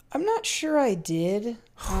 I'm not sure I did.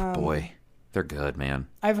 Boy, they're good, man.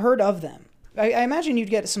 I've heard of them. I imagine you'd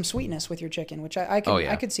get some sweetness with your chicken, which I could Oh,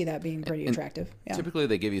 yeah. I could see that being pretty And attractive. Yeah. Typically,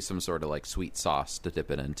 they give you some sort of like sweet sauce to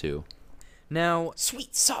dip it into. Now,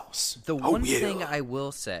 Sweet sauce. the one thing I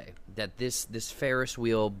will say that this Ferris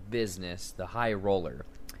wheel business, the high roller,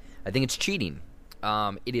 I think it's cheating.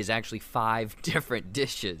 It is actually 5 different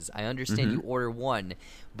dishes. I understand you order one,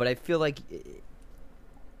 but I feel like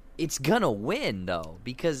it's gonna win though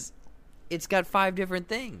because it's got 5 different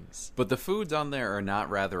things. But the foods on there are not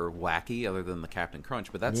rather wacky, other than the Captain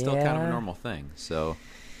Crunch. But that's still kind of a Yeah. normal thing. So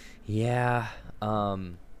Yeah.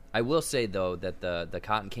 I will say though that the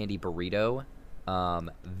cotton candy burrito,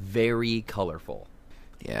 very colorful.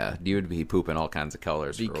 yeah, you would be pooping all kinds of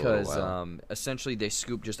colors for a Because little while. essentially they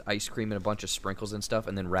scoop just ice cream and a bunch of sprinkles and stuff,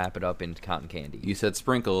 and then wrap it up in cotton candy. You said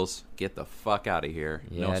sprinkles. Get the fuck out of here.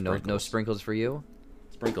 Yeah, no sprinkles for you.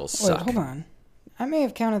 Sprinkles Wait, suck. hold on. I may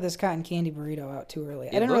have counted this cotton candy burrito out too early.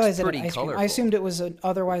 I didn't looks realize that it pretty had ice cream. I colorful. assumed it was an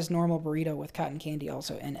otherwise normal burrito with cotton candy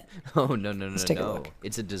also in it. Oh no! Let's take a No! look.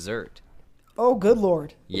 It's a dessert. Oh, good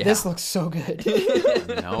lord. Yeah. This looks so good.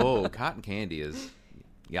 No, cotton candy is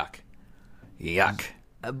yuck. Yuck.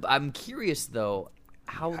 I'm curious though,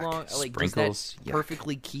 how long? Like, Sprinkles, does that yuck.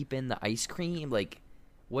 perfectly keep in the ice cream? Like,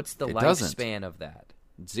 what's the It doesn't. lifespan of that?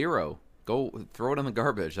 0. Go throw it in the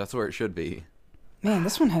garbage. That's where it should be. Man,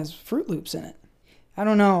 this one has Fruit Loops in it. I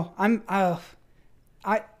don't know.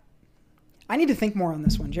 I need to think more on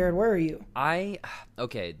this one. Jared, where are you?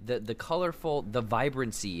 Okay, the colorful, the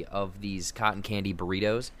vibrancy of these cotton candy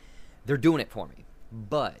burritos, they're doing it for me.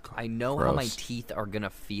 But I know how my Gross. teeth are gonna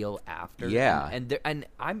feel after. Yeah. and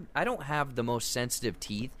I don't have the most sensitive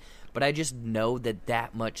teeth, but I just know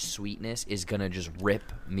that much sweetness is gonna just rip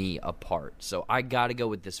me apart. So I gotta go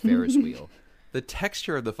with this Ferris wheel. The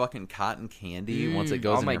texture of the fucking cotton candy once it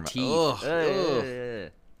goes on in my your teeth. mouth. Ugh.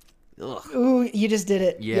 Ugh. Ugh. Ooh, you just did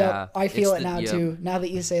it. Yeah, Yep, I feel it's it now the- too. Now that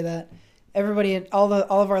you say that, everybody, all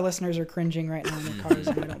of our listeners are cringing right now in their cars,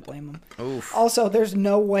 and I don't blame them. Oof. Also, there's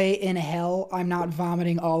no way in hell I'm not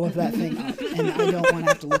vomiting all of that thing up, and I don't want to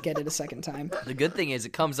have to look at it a second time. The good thing is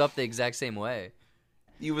it comes up the exact same way.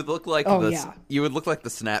 You would look like Oh, the yeah. you would look like the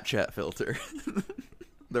Snapchat filter.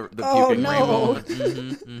 the Oh, puking no.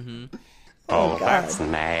 rainbow. Oh, God. that's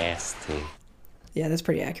nasty. Yeah, that's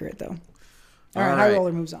pretty accurate though. All All right, High right.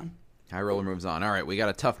 Roller moves on. High Roller moves on. All right, we got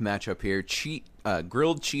a tough matchup here.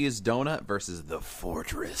 Grilled cheese donut versus the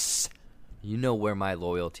Fortress. You know where my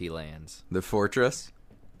loyalty lands. The Fortress.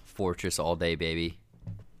 Fortress all day, baby.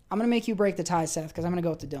 I'm gonna make you break the tie, Seth, because I'm gonna go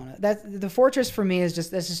with the donut. The Fortress for me is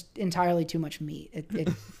that's just entirely too much meat.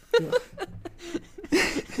 Ugh.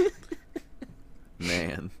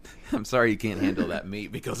 Man, I'm sorry you can't handle that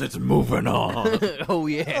meat because it's moving on. Oh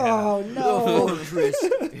yeah. Oh no, Fortress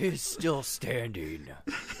is still standing.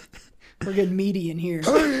 we're getting meaty in here.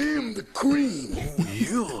 I am the cream.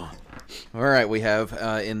 All right, we have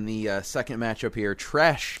in the second matchup here,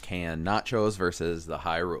 trash can nachos versus the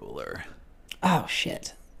High Roller. Oh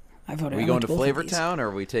shit! I voted. Are we I going went to both of Flavor these. Town or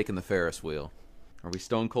are we taking the Ferris wheel? Are we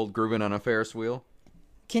stone cold grooving on a Ferris wheel?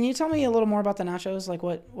 Can you tell me a little more about the nachos? Like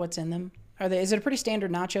what's in them? Is it a pretty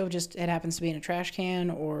standard nacho? Just it happens to be in a trash can,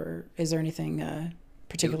 or is there anything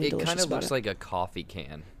particularly It delicious kind of about looks it? like a coffee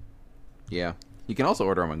can. Yeah. You can also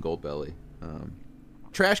order them on Goldbelly.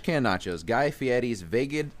 Trash can nachos, Guy Fieri's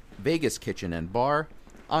Vegas Kitchen and Bar.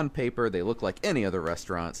 On paper, they look like any other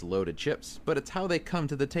restaurant's loaded chips, but it's how they come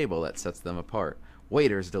to the table that sets them apart.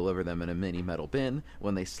 Waiters deliver them in a mini metal bin.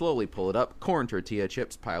 When they slowly pull it up, corn tortilla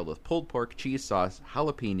chips piled with pulled pork, cheese sauce,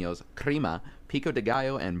 jalapenos, crema, pico de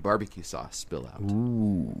gallo, and barbecue sauce spill out.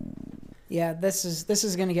 Yeah, this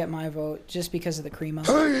is gonna get my vote just because of the crema.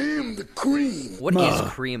 I am the cream. What is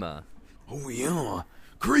crema? Oh yeah,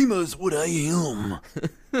 crema's what I am.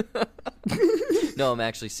 No, I'm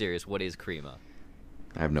actually serious. What is crema?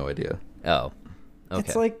 I have no idea. Oh. Okay.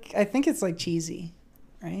 It's like I think it's like cheesy,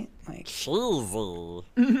 right? Like cheesy.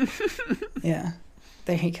 yeah.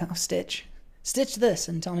 There you go. Stitch this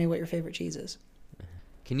and tell me what your favorite cheese is.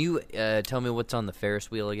 Can you tell me what's on the Ferris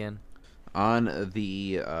wheel again? On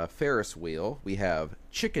the Ferris wheel, we have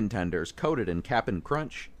chicken tenders coated in Cap'n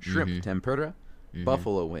Crunch, shrimp tempura,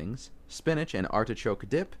 buffalo wings, spinach and artichoke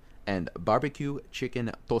dip, and barbecue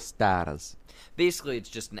chicken tostadas. Basically, it's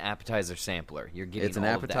just an appetizer sampler. You're getting It's an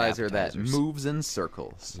all of the appetizer that appetizers. moves in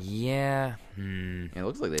circles. Yeah. And it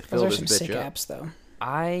looks like they Those filled are this some bitch sick up. apps though.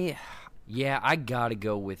 I gotta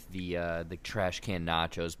go with the trash can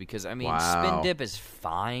nachos because I mean Wow. spin dip is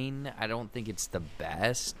fine. I don't think it's the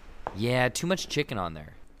best. Yeah, too much chicken on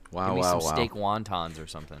there. Wow, Give me wow, some wow. steak wontons or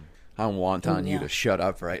something. I want on Ooh, you yeah. to shut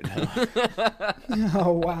up right now.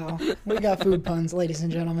 Oh wow, we got food puns, ladies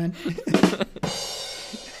and gentlemen.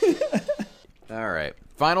 All right.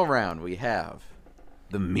 Final round. We have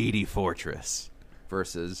the Meaty Fortress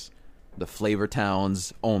versus the Flavor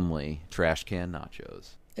Towns only trash can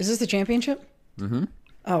nachos. Is this the championship? Mm-hmm.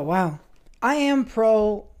 Oh, wow. I am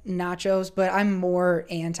pro nachos, but I'm more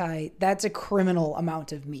anti. That's a criminal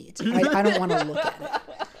amount of meat. I don't want to look at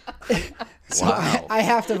it. So Wow. I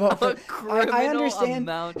have to vote for. Criminal I understand.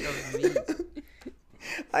 amount of meat.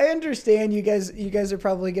 I understand you guys are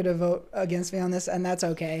probably going to vote against me on this, and that's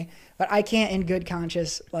okay. But I can't, in good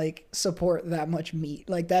conscience, like support that much meat.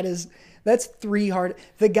 Like that's 3 hard.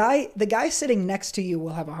 The guy sitting next to you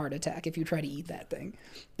will have a heart attack if you try to eat that thing.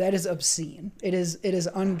 That is obscene. It is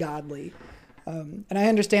ungodly. And I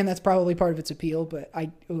understand that's probably part of its appeal, but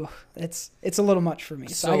it's a little much for me.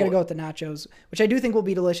 So I got to go with the nachos, which I do think will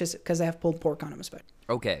be delicious because I have pulled pork on them, especially.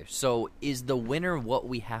 Okay, so is the winner what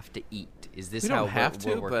we have to eat? Is this We how don't have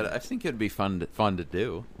we're to, working? but I think it'd be fun to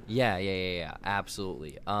do. Yeah,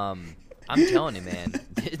 absolutely. I'm telling you, man,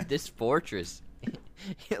 this fortress,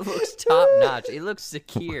 it looks top notch. It looks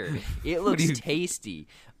secure. It looks tasty.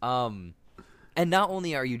 And not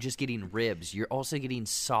only are you just getting ribs, you're also getting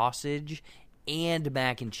sausage and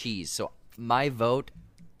mac and cheese. So my vote,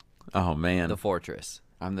 Oh man, the fortress.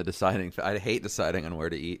 I'm the deciding. I hate deciding on where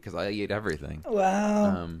to eat because I eat everything.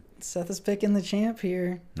 Wow. Seth is picking the champ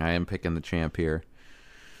here. I am picking the champ here.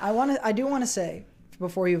 I do want to say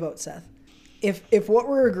before you vote, Seth, if what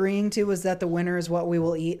we're agreeing to is that the winner is what we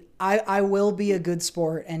will eat, I will be a good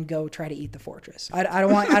sport and go try to eat the fortress. I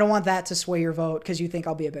don't want that to sway your vote because you think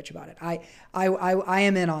I'll be a bitch about it. I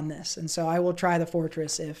am in on this, and so I will try the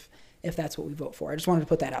fortress if that's what we vote for. I just wanted to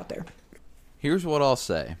put that out there. Here's what I'll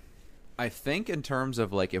say. I think in terms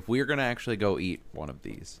of like if we're gonna actually go eat one of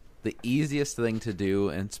these, the easiest thing to do,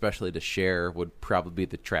 and especially to share, would probably be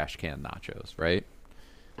the trash can nachos, right?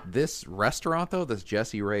 This restaurant though, this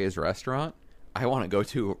Jessie Rae's restaurant, I want to go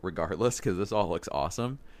to regardless because this all looks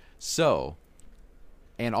awesome. So,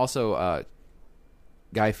 and also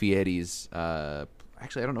Guy Fieri's.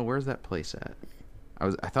 Actually, I don't know where's that place at.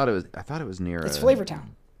 I thought it was near. It's Flavortown.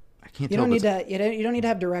 I can't. You tell don't if need it's- to. You don't need to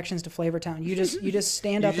have directions to Flavortown. You just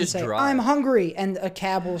stand up and just say, drive. "I'm hungry," and a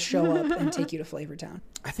cab will show up and take you to Flavortown.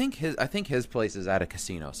 I think his place is at a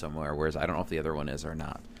casino somewhere, whereas I don't know if the other one is or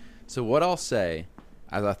not. So what I'll say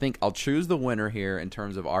is I think I'll choose the winner here in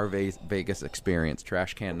terms of our Vegas experience,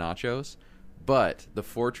 trash can nachos, but the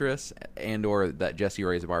Fortress and or that Jessie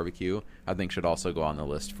Rae's barbecue I think should also go on the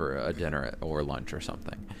list for a dinner or lunch or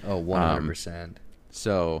something. Oh, 100%.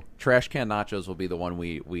 So trash can nachos will be the one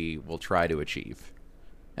we will try to achieve,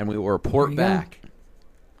 and we will report back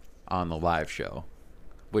on the live show,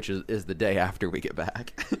 which is the day after we get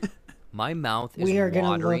back. My mouth is We are gonna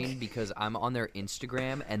watering look- because I'm on their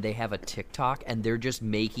Instagram and they have a TikTok and they're just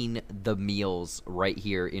making the meals right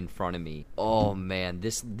here in front of me. Oh man,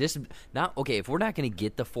 this not okay. If we're not gonna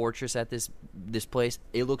get the fortress at this place,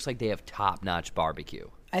 it looks like they have top-notch barbecue.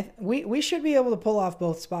 We should be able to pull off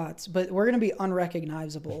both spots, but we're going to be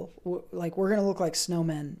unrecognizable. Like we're going to look like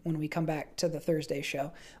snowmen when we come back to the Thursday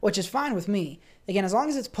show, which is fine with me. Again, as long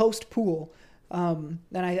as it's post pool, then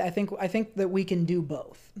I think that we can do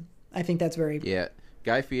both. I think that's very Yeah,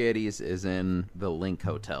 Guy Fieri's is in the Link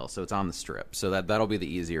Hotel, so it's on the Strip. So that'll be the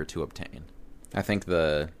easier to obtain. I think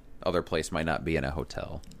the other place might not be in a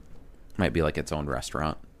hotel. Might be like its own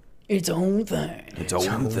restaurant. its own thing. Its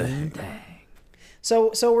own thing.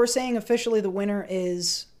 So we're saying officially the winner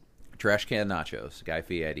is Trash can nachos, Guy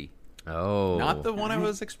Fieri. Oh, Not the one I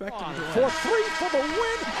was expecting to win. For 3 for the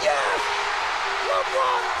win. Yes!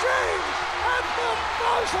 LeBron James at the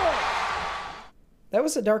buzzer. that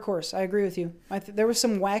was a dark horse. I agree with you. There was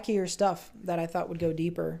some wackier stuff that I thought would go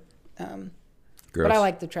deeper. Gross. But I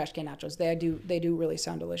like the trash can nachos. They do really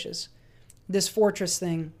sound delicious. This fortress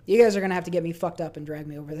thing, you guys are gonna have to get me fucked up and drag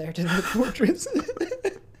me over there to the fortress.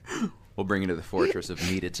 We'll bring you to the Fortress of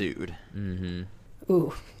Meatitude.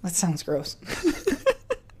 Ooh, that sounds gross.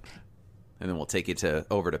 And then we'll take you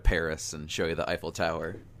over to Paris and show you the Eiffel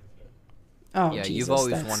Tower. Oh, yeah. Jesus, You've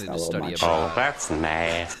always that's wanted a to little study much. abroad. Oh, that's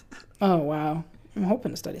nasty. Oh wow, I'm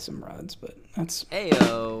hoping to study some rods, but that's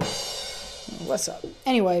Ayo. what's up.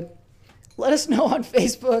 Anyway, let us know on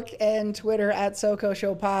Facebook and Twitter at SoCo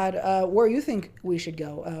Show Pod where you think we should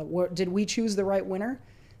go. Did we choose the right winner,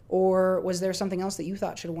 or was there something else that you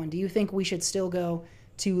thought should have won? Do you think we should still go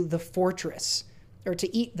to the fortress, or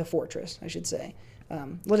to eat the fortress, I should say?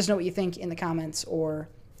 Let us know what you think in the comments, or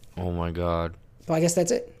Oh my God. well, I guess that's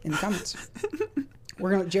it in the comments.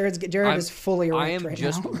 Jared is fully erect I am right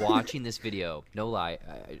just now. watching this video. No lie.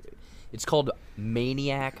 It's called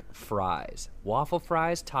Maniac Fries. Waffle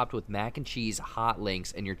fries topped with mac and cheese, hot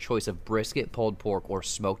links, and your choice of brisket, pulled pork, or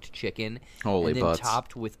smoked chicken. Holy and then butts.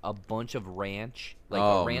 topped with a bunch of ranch, like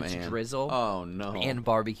Oh, a ranch man. drizzle. Oh, no. And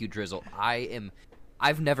barbecue drizzle.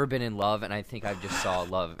 I've never been in love, and I think I just saw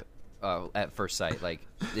love at first sight. Like,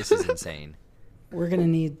 this is insane. We're gonna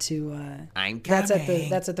need to. I'm That's at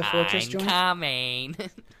the Fortress joint. coming.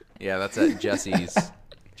 Yeah, that's at Jesse's.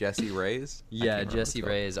 Jesse Ray's? I Yeah, can't remember Jesse what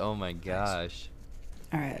Ray's. Oh my gosh.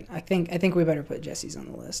 All right, I think we better put Jesse's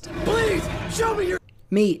on the list. Please, show me your...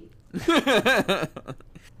 Meat.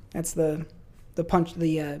 That's the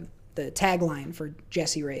tagline for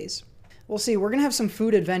Jesse Ray's. We'll see. We're gonna have some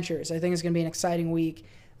food adventures. I think it's gonna be an exciting week,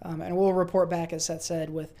 and we'll report back, as Seth said,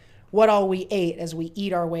 with what all we ate as we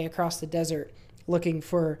eat our way across the desert, looking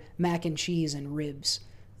for mac and cheese and ribs.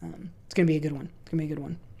 It's gonna be a good one. It's gonna be a good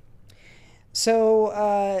one.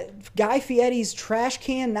 So, Guy Fieri's Trash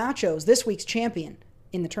Can Nachos, this week's champion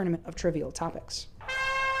in the Tournament of Trivial Topics.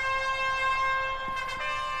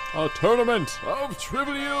 A tournament of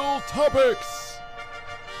trivial topics.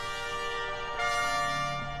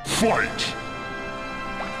 Fight!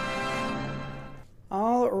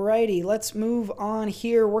 Alrighty, let's move on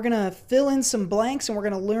here. We're going to fill in some blanks and we're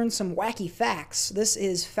going to learn some wacky facts. This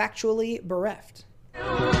is Factually Bereft.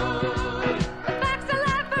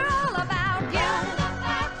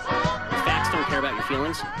 Facts don't care about your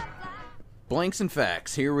feelings. Blanks and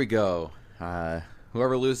facts. Here we go.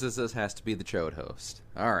 Whoever loses this has to be the chode host.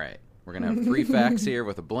 All right. We're going to have 3 facts here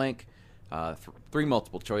with a blank. 3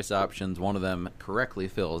 multiple choice options. One of them correctly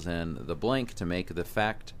fills in the blank to make the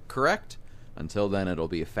fact correct. Until then, it'll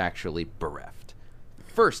be factually bereft.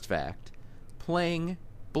 First fact. Playing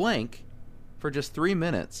blank for just 3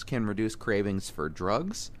 minutes can reduce cravings for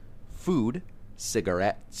drugs, food,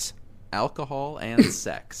 cigarettes, alcohol, and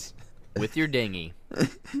sex. With your dinghy.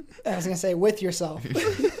 I was going to say, with yourself.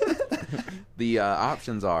 The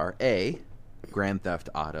options are A, Grand Theft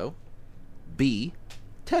Auto, B,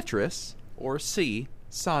 Tetris, or C,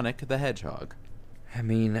 Sonic the Hedgehog. I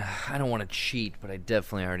mean, I don't want to cheat, but I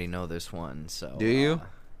definitely already know this one. So Do you?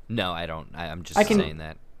 No, I don't. I'm just I can- saying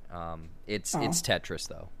that. It's Tetris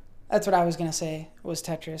though. That's what I was going to say, was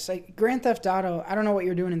Tetris. Like, Grand Theft Auto, I don't know what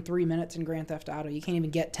you're doing in 3 minutes in Grand Theft Auto. You can't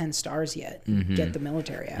even get 10 stars yet. Mm-hmm. Get the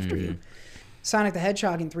military after you. Sonic the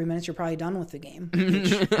Hedgehog, in 3 minutes, you're probably done with the game.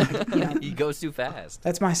 Which, He goes too fast.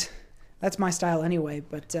 that's my style anyway.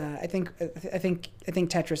 But I think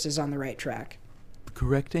Tetris is on the right track. The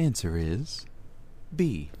correct answer is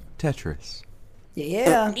B, Tetris.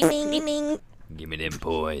 Yeah. Give me them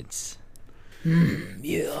points.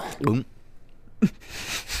 Yeah. Boom.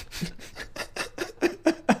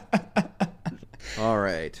 All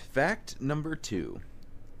right. Fact number 2.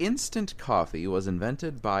 Instant coffee was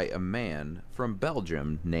invented by a man from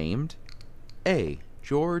Belgium named A,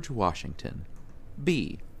 George Washington,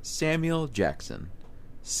 B, Samuel Jackson,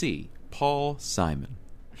 C, Paul Simon.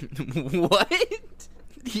 What?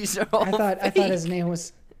 These are all I thought fake. his name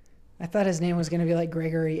was going to be like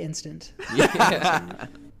Gregory Instant. Yeah.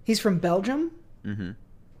 He's from Belgium? Mm-hmm.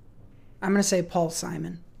 I'm going to say Paul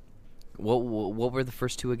Simon. What were the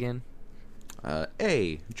first two again?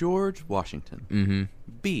 A, George Washington, Mm-hmm.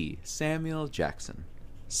 B, Samuel Jackson,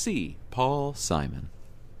 C, Paul Simon.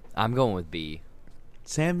 I'm going with B.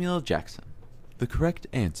 Samuel Jackson. The correct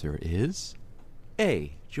answer is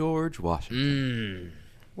A, George Washington.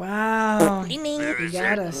 Wow. You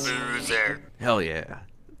got us. Hell yeah.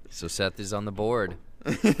 So Seth is on the board.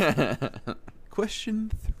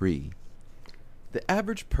 Question 3. The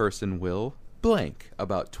average person will blank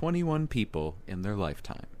about 21 people in their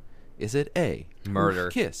lifetime. Is it A, Murder.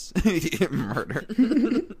 Kiss? Murder.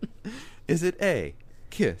 Is it A,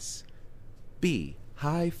 kiss, B,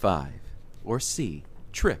 high five, or C,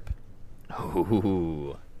 trip?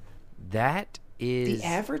 Ooh. That is... The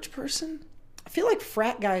average person? I feel like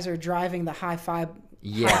frat guys are driving the high five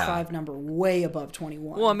number way above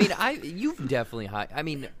 21. Well, I mean, you've definitely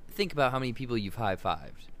think about how many people you've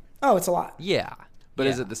high-fived. Oh, it's a lot. Yeah. But Yeah.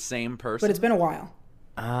 is it the same person? But it's been a while.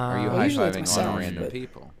 Or are you Well, usually it's high-fiving myself, on random but-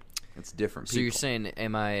 people? It's different So people. you're saying,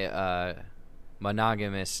 am I a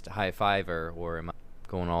monogamous high-fiver, or am I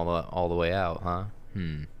going all the way out, huh?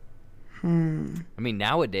 I mean,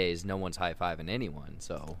 nowadays, no one's high-fiving anyone,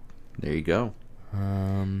 so... There you go.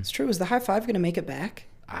 It's true. Is the high five going to make it back?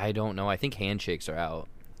 I don't know. I think handshakes are out.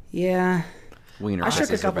 Yeah. Wiener I shook a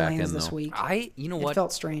kisses are couple back hands in, this though. week. You know It what?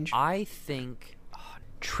 felt strange. I think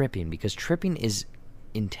tripping, because tripping is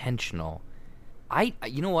intentional.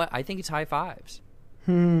 You know what? I think it's high fives.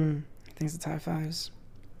 I think it's high fives.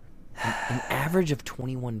 An average of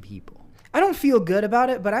 21 people. I don't feel good about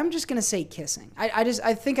it, but I'm just gonna say kissing.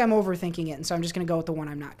 I think I'm overthinking it, and so I'm just gonna go with the one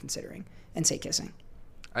I'm not considering and say kissing.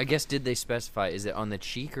 I guess, did they specify, is it on the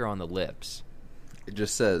cheek or on the lips? It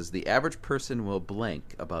just says the average person will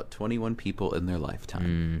blank about 21 people in their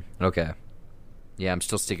lifetime. Okay. Yeah, I'm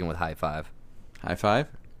still sticking with high five. High five?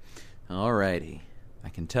 Alrighty. I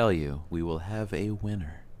can tell you, we will have a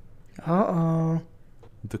winner. Uh-oh.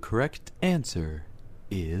 The correct answer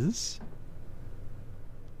is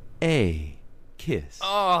A. Kiss.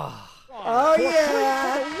 Oh. Oh, yeah.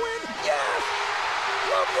 For the win. Yes!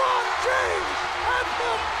 LeBron James and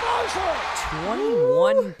the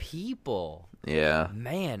buzzer. 21 people. Yeah.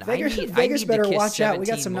 Man, Vegas, I Vegas need better to kiss watch out. We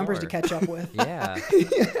got 17 some numbers to more. catch up with. Yeah.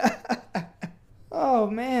 Oh,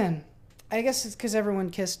 man. I guess it's because everyone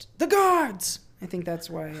kissed the guards. I think that's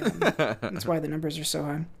why the numbers are so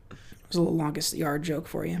high. It was a little longest yard joke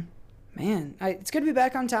for you. Man, it's good to be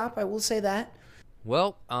back on top. I will say that.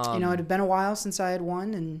 Well, It had been a while since I had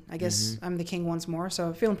won, and I guess I'm the king once more, so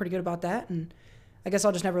I'm feeling pretty good about that, and I guess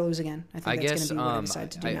I'll just never lose again. I think that's going to be what I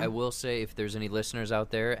decide to do now. I will say, if there's any listeners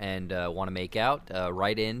out there and want to make out,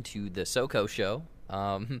 write in to the SoCo show.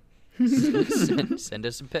 Send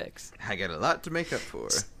us some pics. I got a lot to make up for.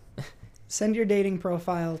 Send your dating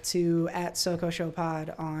profile to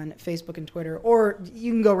 @SoCoShowPod on Facebook and Twitter, or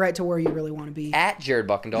you can go right to where you really want to be. At Jared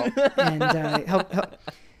Buckendahl. And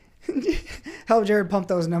help Jared pump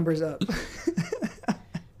those numbers up.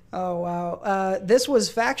 Oh, wow. This was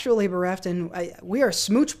Factually Bereft, and we are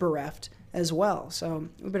smooch bereft as well, so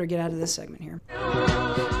we better get out of this segment here.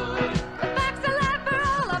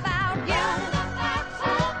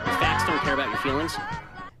 Facts don't care about your feelings.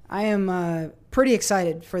 I am pretty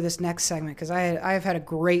excited for this next segment because I have had a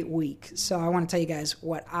great week. So I want to tell you guys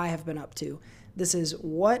what I have been up to. This is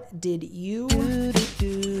What Did You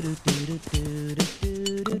Do?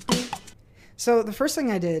 So the first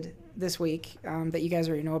thing I did this week that you guys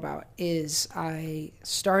already know about is I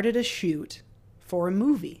started a shoot for a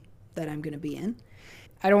movie that I'm going to be in.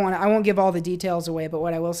 I won't give all the details away, but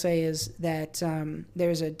what I will say is that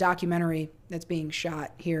there's a documentary that's being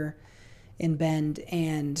shot here in Bend,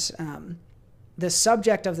 and the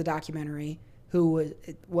subject of the documentary, who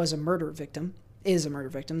was a murder victim, is a murder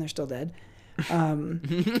victim. They're still dead.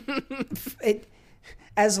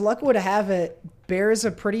 As luck would have it, bears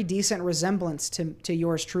a pretty decent resemblance to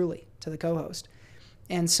yours truly, to the co-host.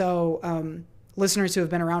 And so listeners who have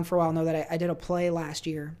been around for a while know that I did a play last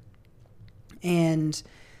year, and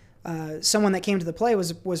someone that came to the play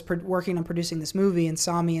was working on producing this movie and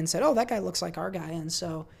saw me and said, "Oh, that guy looks like our guy." And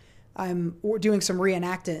so I'm doing some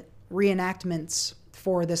reenactments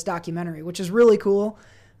for this documentary, which is really cool,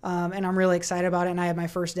 and I'm really excited about it. And I had my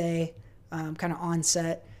first day kind of on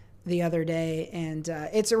set the other day, and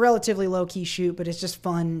it's a relatively low-key shoot, but it's just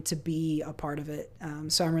fun to be a part of it.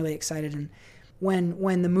 So I'm really excited, and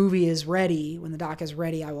when the movie is ready, when the doc is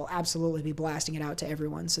ready, I will absolutely be blasting it out to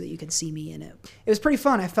everyone so that you can see me in it. It was pretty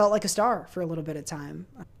fun. I felt like a star for a little bit of time,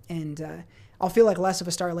 and I'll feel like less of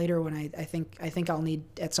a star later when I think I'll need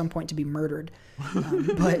at some point to be murdered.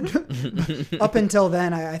 But up until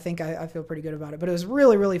then, I think I feel pretty good about it. But it was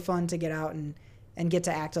really, really fun to get out and get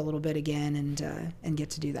to act a little bit again and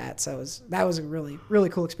get to do that. So that was a really, really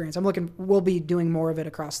cool experience. We'll be doing more of it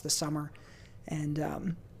across the summer,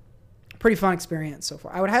 and pretty fun experience so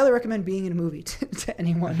far. I would highly recommend being in a movie to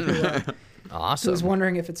anyone Awesome. who's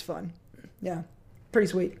wondering if it's fun. Yeah, pretty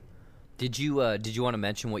sweet. Did you want to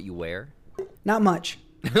mention what you wear? Not much.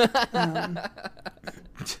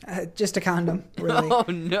 Just a condom, really. Oh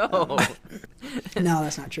no. No,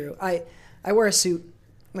 that's not true. I wear a suit,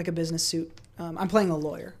 like a business suit. I'm playing a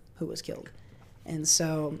lawyer who was killed, and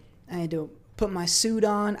so I had to put my suit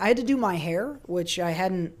on. I had to do my hair, which I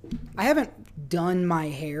haven't done my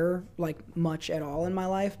hair like much at all in my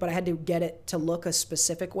life, but I had to get it to look a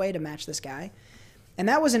specific way to match this guy. And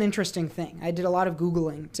that was an interesting thing. I did a lot of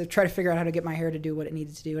Googling to try to figure out how to get my hair to do what it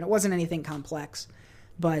needed to do, and it wasn't anything complex,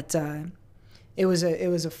 but it was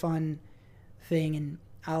a fun thing. And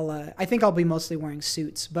I think I'll be mostly wearing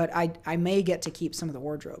suits, but I may get to keep some of the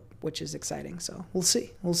wardrobe, which is exciting. So we'll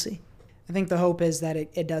see. I think the hope is that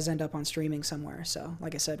it does end up on streaming somewhere. So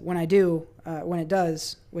like I said, when it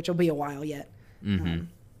does, which will be a while yet,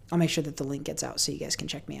 I'll make sure that the link gets out so you guys can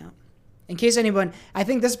check me out. In case anyone, I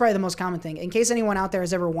think this is probably the most common thing. In case anyone out there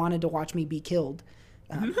has ever wanted to watch me be killed,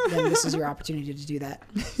 then this is your opportunity to do that.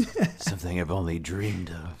 Something I've only dreamed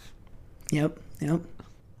of. Yep.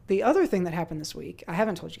 The other thing that happened this week, I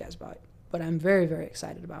haven't told you guys about, but I'm very, very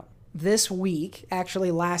excited about. This week,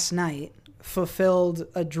 actually last night, fulfilled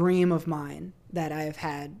a dream of mine that I've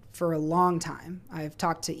had for a long time. I've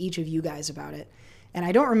talked to each of you guys about it, And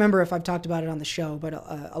I don't remember if I've talked about it on the show, but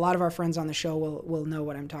a lot of our friends on the show will know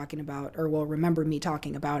what I'm talking about, or will remember me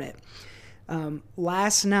talking about it.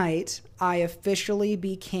 Last night, I officially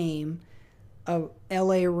became a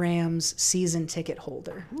LA Rams season ticket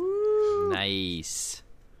holder. Nice.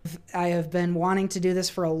 I have been wanting to do this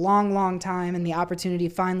for a long, long time, and the opportunity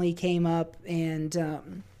finally came up,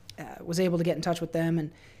 and was able to get in touch with them.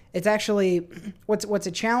 And it's actually what's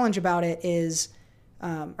a challenge about it is,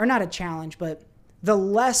 or not a challenge, but the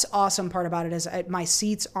less awesome part about it is my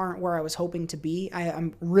seats aren't where I was hoping to be.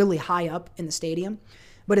 I'm really high up in the stadium,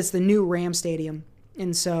 but it's the new Ram Stadium,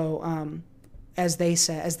 and so as the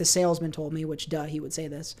salesman told me, which he would say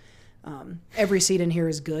this, every seat in here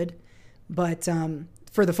is good, but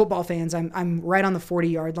for the football fans, I'm right on the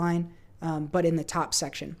 40-yard line, but in the top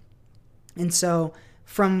section, and so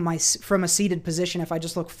from a seated position, if I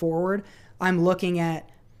just look forward, I'm looking at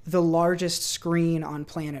the largest screen on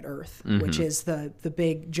planet Earth, which is the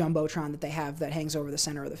big jumbotron that they have that hangs over the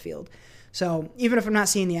center of the field. So even if I'm not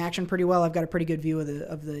seeing the action pretty well, I've got a pretty good view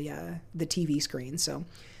of the TV screen. So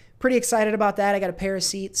pretty excited about that. I got a pair of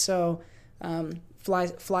seats, so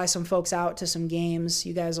fly some folks out to some games.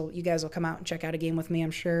 You guys will come out and check out a game with me,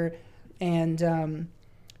 I'm sure, and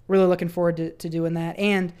really looking forward to doing that.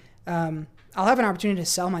 And I'll have an opportunity to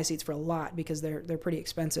sell my seats for a lot because they're pretty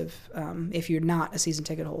expensive if you're not a season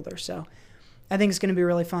ticket holder. So I think it's going to be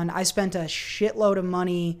really fun. I spent a shitload of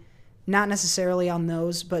money, not necessarily on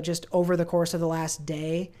those, but just over the course of the last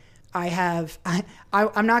day. I'm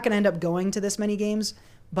not going to end up going to this many games,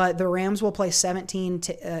 but the Rams will play 17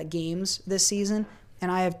 games this season,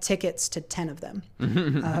 and I have tickets to 10 of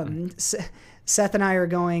them. Seth and I are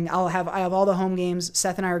going. I have all the home games.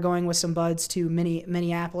 Seth and I are going with some buds to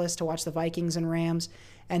Minneapolis to watch the Vikings and Rams.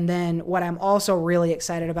 And then what I'm also really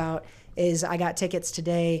excited about is I got tickets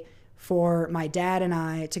today for my dad and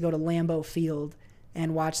I to go to Lambeau Field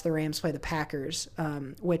and watch the Rams play the Packers,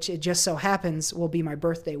 which it just so happens will be my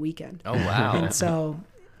birthday weekend. Oh, wow. And so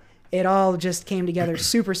it all just came together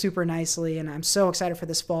super, super nicely, and I'm so excited for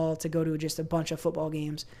this fall to go to just a bunch of football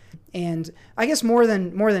games. And I guess more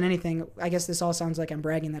than anything, I guess this all sounds like I'm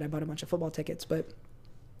bragging that I bought a bunch of football tickets, but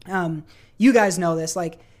you guys know this.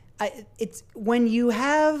 Like, it's when you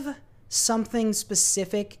have something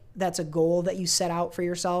specific that's a goal that you set out for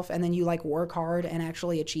yourself, and then you like work hard and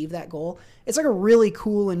actually achieve that goal. It's like a really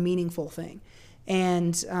cool and meaningful thing.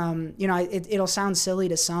 And it'll sound silly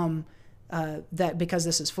to some. That because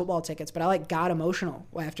this is football tickets, but I got emotional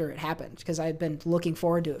after it happened because I've been looking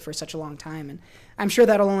forward to it for such a long time, and I'm sure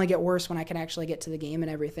that'll only get worse when I can actually get to the game and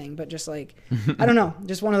everything. But just I don't know,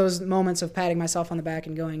 just one of those moments of patting myself on the back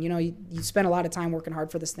and going, you spent a lot of time working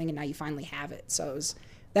hard for this thing, and now you finally have it. So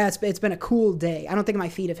it's been a cool day. I don't think my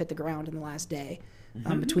feet have hit the ground in the last day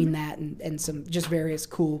between that and some just various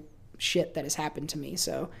cool shit that has happened to me.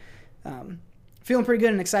 So feeling pretty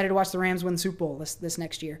good and excited to watch the Rams win the Super Bowl this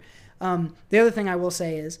next year. The other thing I will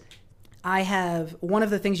say is I have one of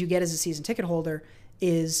the things you get as a season ticket holder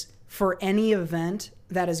is for any event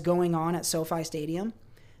that is going on at SoFi Stadium,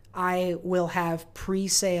 I will have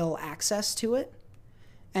pre-sale access to it.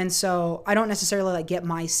 And so I don't necessarily get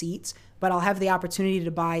my seats, but I'll have the opportunity to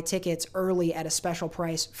buy tickets early at a special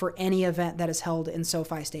price for any event that is held in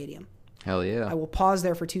SoFi Stadium. Hell yeah. I will pause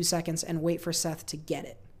there for 2 seconds and wait for Seth to get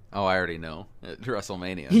it. Oh, I already know. At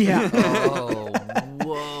WrestleMania. Yeah. Oh,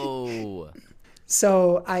 whoa.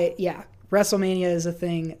 So WrestleMania is a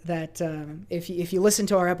thing that if you listen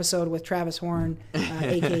to our episode with Travis Horn,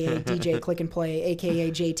 aka DJ Click and Play,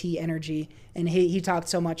 aka JT Energy, and he talked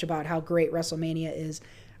so much about how great WrestleMania is.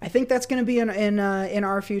 I think that's going to be in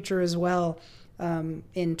our future as well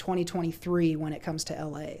in 2023 when it comes to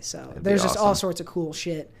LA. So there's just all sorts of cool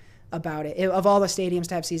shit about it. Of all the stadiums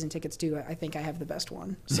to have season tickets to, I think I have the best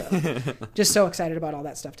one. So just so excited about all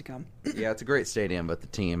that stuff to come. Yeah, it's a great stadium, but the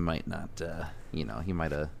team might not, he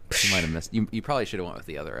might have missed. You probably should have went with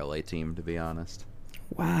the other LA team, to be honest.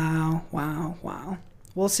 Wow.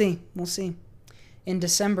 We'll see. In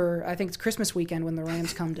December, I think it's Christmas weekend when the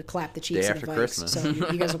Rams come to clap the cheeks of the Vikes. Christmas. So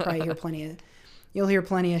you guys will probably hear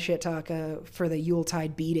plenty of shit talk for the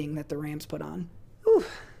Yuletide beating that the Rams put on. Whew.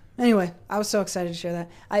 Anyway, I was so excited to share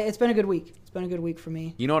that. It's been a good week. It's been a good week for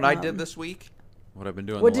me. You know what I did this week? What I've been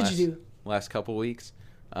doing What did you do? Last couple weeks?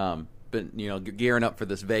 Been gearing up for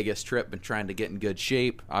this Vegas trip, been trying to get in good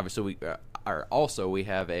shape. Obviously, we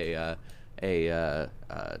have a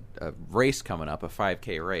race coming up, a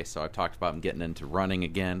 5K race. So I've talked about getting into running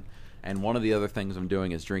again. And one of the other things I'm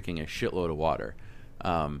doing is drinking a shitload of water.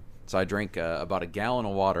 So I drink about a gallon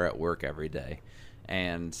of water at work every day.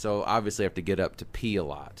 And so obviously I have to get up to pee a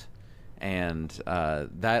lot. And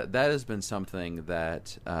that has been something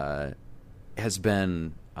that has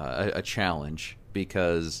been a challenge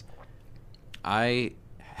because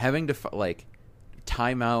having to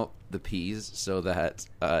time out the peas so that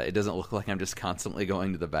it doesn't look like I'm just constantly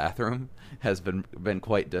going to the bathroom has been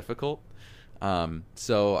quite difficult.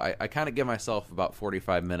 So I kind of give myself about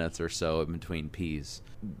 45 minutes or so in between peas.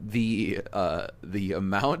 The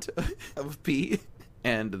amount of pee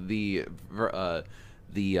and the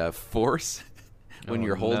force when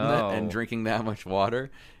you're holding it and drinking that much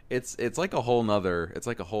water, it's like a whole nother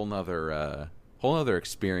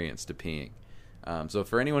experience to peeing. So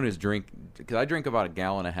for anyone who's because I drink about 1.5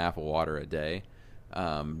 gallons of water a day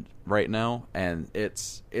right now, and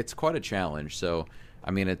it's quite a challenge. So I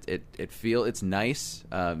mean, it's nice.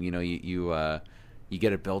 You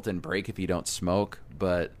get a built-in break if you don't smoke,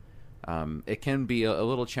 but it can be a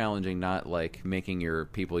little challenging, not like making your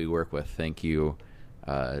people you work with think you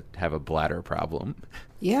have a bladder problem.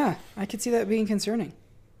 Yeah, I could see that being concerning.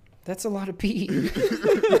 That's a lot of pee.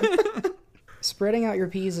 Spreading out your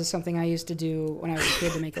peas is something I used to do when I was a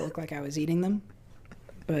kid to make it look like I was eating them,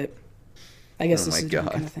 but I guess this is a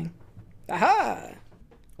different kind of thing. Aha!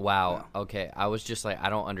 Wow. Okay. I was just like,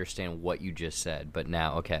 I don't understand what you just said, but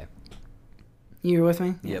now, okay. You with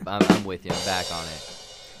me? Yep, I'm with you. I'm back on it.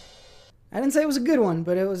 I didn't say it was a good one,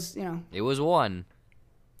 but it was, It was one.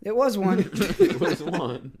 It was one. It was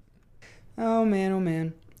one. Oh, man, oh,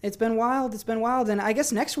 man. It's been wild. And I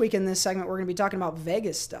guess next week in this segment, we're going to be talking about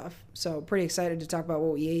Vegas stuff. So pretty excited to talk about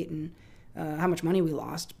what we ate and how much money we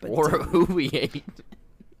lost. But, or who we ate.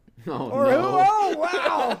 Oh,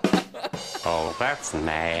 wow. Oh, that's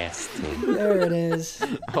nasty. There it is.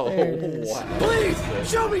 Oh, there it is. wow. Please,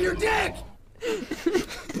 show me your dick!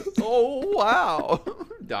 Oh, wow.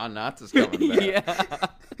 Don Knotts is coming back. Yeah.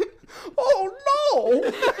 Oh, no.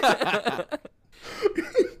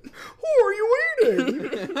 Who are you eating?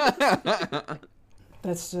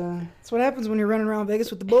 That's what happens when you're running around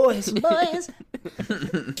Vegas with the boys.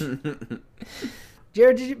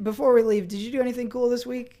 Jared, before we leave, did you do anything cool this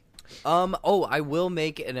week? I will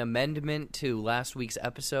make an amendment to last week's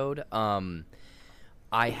episode.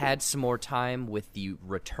 I had some more time with the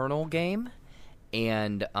Returnal game,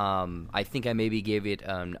 and I think I maybe gave it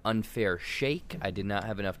an unfair shake. I did not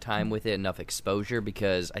have enough time with it, enough exposure,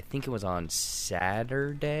 because I think it was on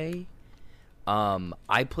Saturday.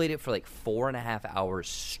 I played it for like 4.5 hours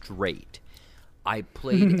straight. I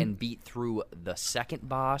played and beat through the second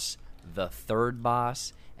boss, the third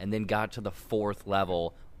boss, and then got to the 4th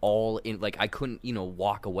level, all in, like, I couldn't,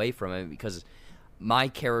 walk away from it because my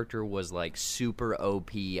character was, like, super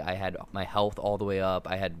OP. I had my health all the way up.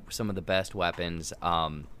 I had some of the best weapons.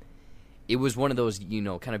 It was one of those, kind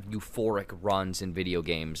of euphoric runs in video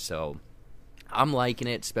games, so I'm liking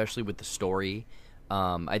it, especially with the story.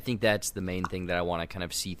 I think that's the main thing that I want to kind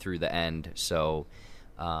of see through the end, so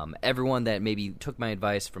everyone that maybe took my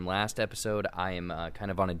advice from last episode, I am kind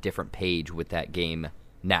of on a different page with that game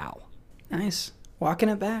now. Nice. Walking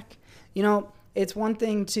it back. It's one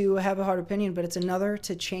thing to have a hard opinion, but it's another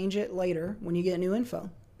to change it later when you get new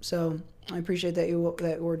info. So I appreciate that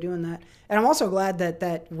we're doing that. And I'm also glad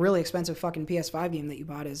that really expensive fucking PS5 game that you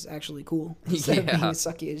bought is actually cool instead of being as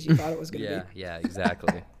sucky as you thought it was going to be. Yeah,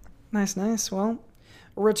 exactly. Nice. Well,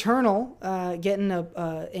 Returnal getting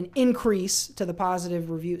an increase to the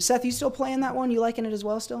positive review. Seth, you still playing that one? You liking it as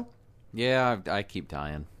well still? Yeah, I keep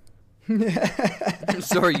dying.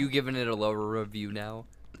 So are you giving it a lower review now?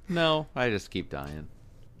 No, I just keep dying.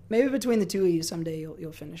 Maybe between the two of you, someday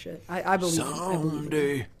you'll finish it. I believe it.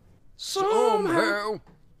 Someday. Somehow.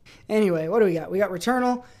 Anyway, what do we got? We got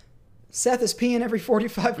Returnal. Seth is peeing every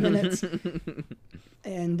 45 minutes.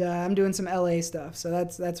 And I'm doing some LA stuff, so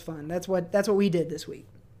that's fun. That's what we did this week.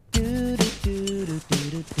 We're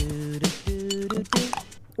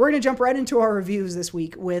going to jump right into our reviews this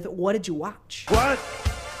week with What Did You Watch? What?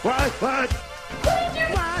 What did you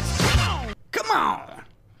watch? Come on!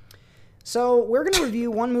 So we're going to review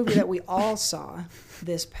one movie that we all saw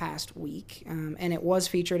this past week, and it was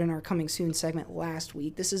featured in our Coming Soon segment last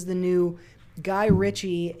week. This is the new Guy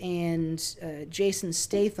Ritchie and Jason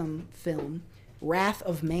Statham film, Wrath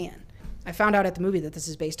of Man. I found out at the movie that this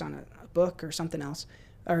is based on a book or something else.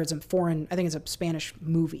 Or it's a foreign, I think it's a Spanish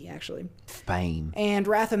movie, actually. Spain. And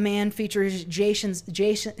Wrath of Man features Jason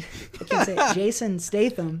Statham.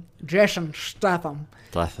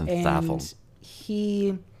 And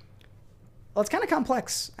he, well, it's kind of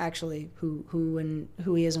complex, actually, who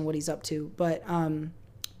he is and what he's up to. But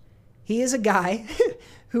he is a guy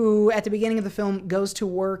who, at the beginning of the film, goes to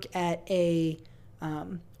work at a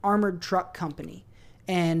armored truck company.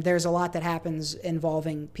 And there's a lot that happens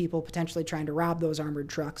involving people potentially trying to rob those armored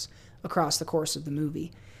trucks across the course of the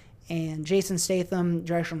movie. And Jason Statham,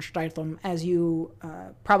 as you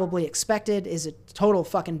probably expected, is a total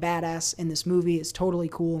fucking badass in this movie. It's totally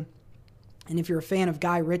cool. And if you're a fan of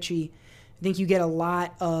Guy Ritchie, I think you get a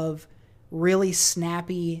lot of really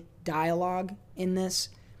snappy dialogue in this.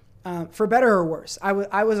 For better or worse.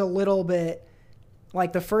 I was a little bit...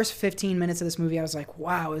 Like, the first 15 minutes of this movie, I was like,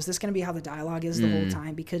 wow, is this going to be how the dialogue is the whole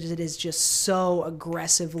time? Because it is just so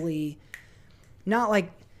aggressively... Not like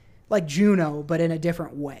Juno, but in a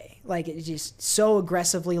different way. Like, it's just so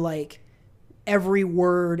aggressively, like, every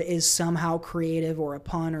word is somehow creative or a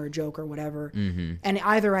pun or a joke or whatever. Mm-hmm. And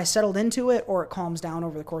either I settled into it or it calms down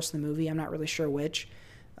over the course of the movie. I'm not really sure which.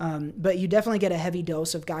 But you definitely get a heavy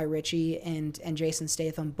dose of Guy Ritchie and Jason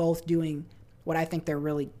Statham both doing what I think they're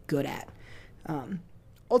really good at.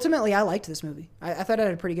 Ultimately, I liked this movie. I thought it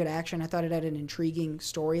had pretty good action. I thought it had an intriguing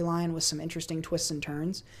storyline with some interesting twists and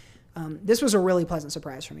turns. This was a really pleasant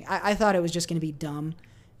surprise for me. I thought it was just going to be dumb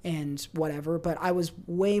and whatever, but I was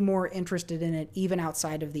way more interested in it, even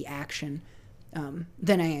outside of the action,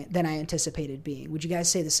 than I anticipated being. Would you guys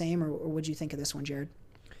say the same, or what'd you think of this one, Jared?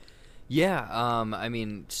 Yeah, I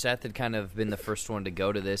mean, Seth had kind of been the first one to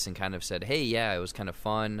go to this and kind of said, hey, yeah, it was kind of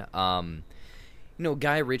fun. You know,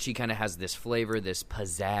 Guy Ritchie kind of has this flavor, this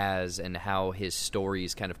pizzazz, and how his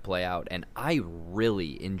stories kind of play out, and I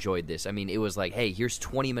really enjoyed this. I mean, it was like, hey, here's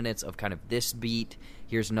 20 minutes of kind of this beat,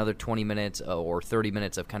 here's another 20 minutes or 30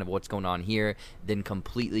 minutes of kind of what's going on here, then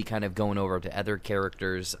completely kind of going over to other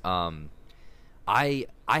characters. I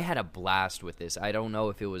had a blast with this. I don't know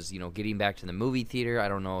if it was, you know, getting back to the movie theater. I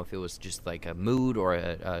don't know if it was just like a mood or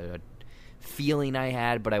a feeling I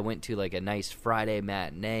had, but I went to like a nice Friday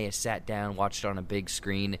matinee. I sat down, watched it on a big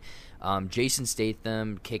screen. Jason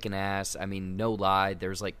Statham kicking ass. I mean, no lie,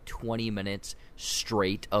 there's like 20 minutes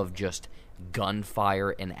straight of just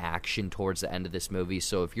gunfire and action towards the end of this movie.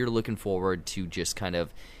 So if you're looking forward to just kind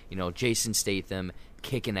of, you know, Jason Statham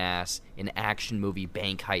kicking ass in action movie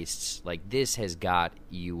bank heists, like, this has got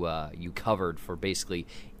you you covered for basically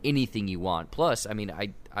anything you want. Plus, I mean,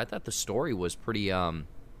 I thought the story was pretty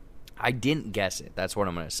I didn't guess it. That's what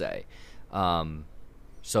I'm going to say.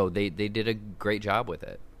 So they did a great job with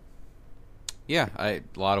it. Yeah, a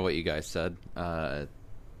lot of what you guys said.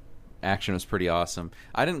 Action was pretty awesome.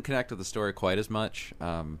 I didn't connect with the story quite as much.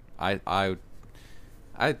 I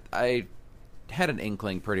had an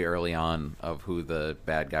inkling pretty early on of who the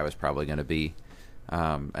bad guy was probably going to be,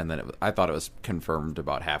 and then I thought it was confirmed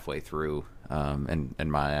about halfway through, in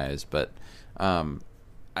my eyes. But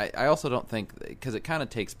I also don't think, because it kind of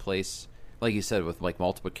takes place, like you said, with like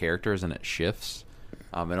multiple characters and it shifts.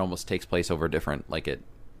 It almost takes place over different, like, it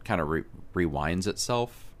kind of rewinds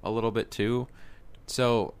itself a little bit too.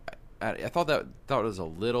 So I thought it was a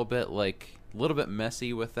little bit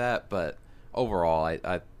messy with that, but overall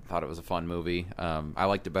I thought it was a fun movie. I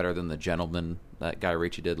liked it better than The Gentleman that Guy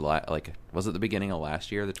Ritchie did. Like, was it the beginning of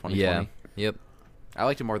last year, the 2020? Yeah. Yep. I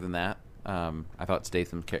liked it more than that. I thought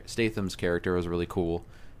Statham's character was really cool,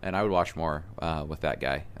 and I would watch more with that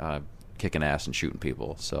guy kicking ass and shooting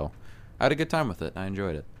people. So I had a good time with it. I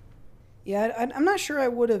enjoyed it. Yeah, I'm not sure I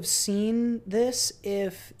would have seen this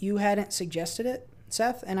if you hadn't suggested it,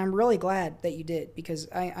 Seth, and I'm really glad that you did, because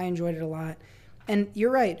I enjoyed it a lot. And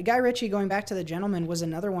you're right, Guy Ritchie, going back to The Gentleman, was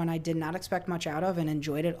another one I did not expect much out of and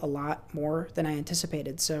enjoyed it a lot more than I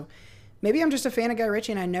anticipated. So maybe I'm just a fan of Guy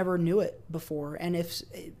Ritchie and I never knew it before. And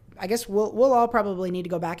I guess we'll all probably need to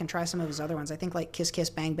go back and try some of his other ones. I think like Kiss Kiss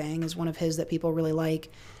Bang Bang is one of his that people really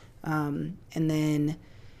like. And then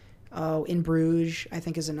In Bruges, I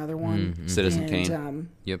think, is another one. Mm-hmm. Citizen Kane.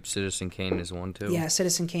 Yep, Citizen Kane is one too. Yeah,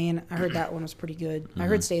 Citizen Kane. I heard that one was pretty good. Mm-hmm. I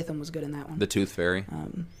heard Statham was good in that one. The Tooth Fairy.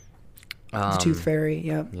 The Tooth Fairy,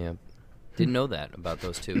 yep. Yeah. Didn't know that about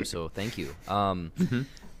those two, so thank you. Mm-hmm.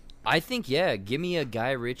 I think, yeah, give me a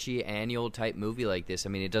Guy Ritchie annual type movie like this. I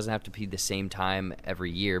mean, it doesn't have to be the same time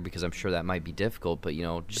every year, because I'm sure that might be difficult, but, you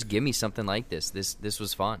know, just give me something like this. This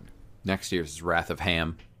was fun. Next year's is Wrath of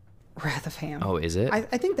Ham. Wrath of Ham. Oh, is it? I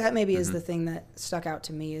think that maybe is the thing that stuck out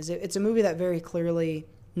to me. Is it's a movie that very clearly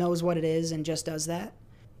knows what it is and just does that.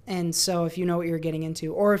 And so if you know what you're getting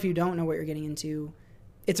into, or if you don't know what you're getting into,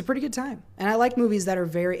 it's a pretty good time. And I like movies that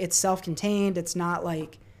are it's self-contained. It's not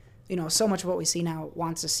like, you know, so much of what we see now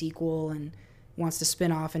wants a sequel and wants to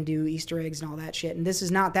spin off and do Easter eggs and all that shit. And this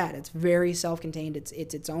is not that. It's very self-contained. It's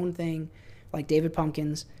its own thing, like David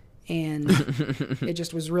Pumpkins. And it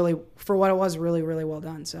just was really, for what it was, really, really well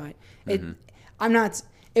done. So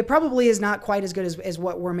it probably is not quite as good as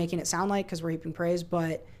what we're making it sound like, because we're heaping praise,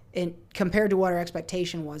 but compared to what our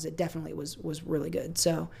expectation was, it definitely was really good.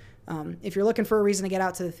 So if you're looking for a reason to get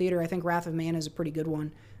out to the theater, I think Wrath of Man is a pretty good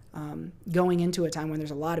one. going into a time when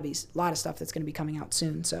there's a lot of stuff that's going to be coming out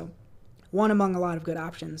soon. So one among a lot of good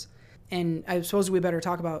options. And I suppose we better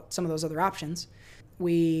talk about some of those other options.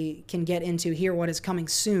 We can get into here what is coming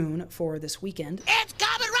soon for this weekend. It's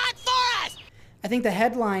coming right for us! I think the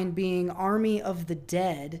headline being Army of the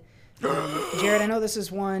Dead. Jared, I know this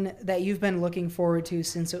is one that you've been looking forward to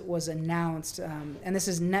since it was announced. And this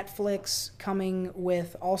is Netflix coming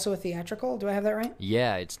with also a theatrical. Do I have that right?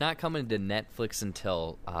 Yeah, it's not coming to Netflix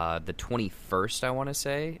until the 21st, I want to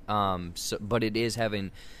say. But it is having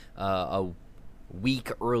a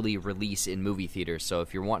week early release in movie theaters. So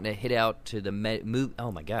if you're wanting to head out to the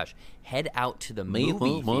head out to the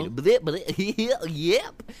movie theater.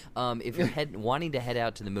 Yep. If you're wanting to head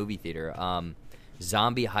out to the movie theater,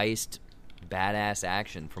 zombie heist, badass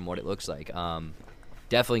action from what it looks like.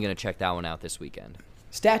 Definitely going to check that one out this weekend.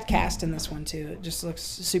 Statcast in this one too. It just looks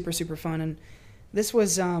super, super fun. And this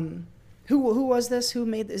was who was this? Who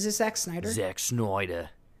made? Is this Zack Snyder? Zack Snyder.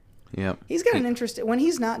 Yep. He's got an interest when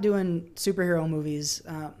he's not doing superhero movies.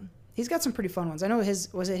 He's got some pretty fun ones. I know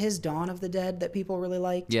was it his Dawn of the Dead that people really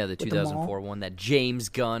liked? Yeah, the 2004 one that James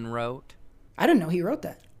Gunn wrote. I didn't know he wrote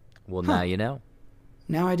that. Well, now you know.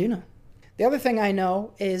 Now I do know. The other thing I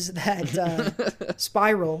know is that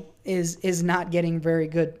Spiral is not getting very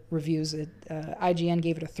good reviews. IGN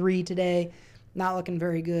gave it a 3 today. Not looking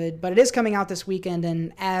very good. But it is coming out this weekend,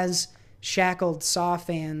 and as Shackled Saw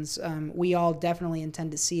fans, we all definitely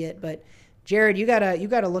intend to see it. But Jared, you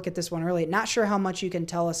gotta look at this one early. Not sure how much you can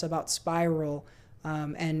tell us about Spiral,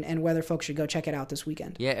 and whether folks should go check it out this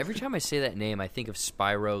weekend. Yeah, every time I say that name, I think of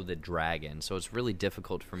Spyro the Dragon, so it's really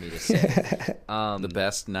difficult for me to say. The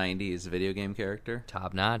best 90s video game character?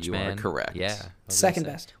 Top notch, you man. You are correct. Yeah. Second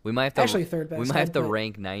best. We might have to, actually third best. We might have to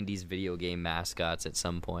rank 90s video game mascots at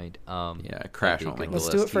some point. Yeah, Crash won't make the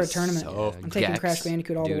list. Let's do it for a tournament. I'm taking Gex, Crash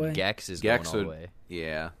Bandicoot all the way. Gex is going all the way.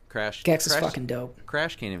 Yeah. Crash is fucking dope.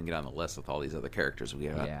 Crash can't even get on the list with all these other characters we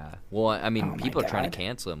got. Yeah. Well, I mean, people are trying to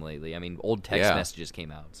cancel him lately. I mean, old text messages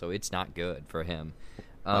came out, so it's not good for him.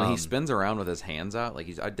 He spins around with his hands out like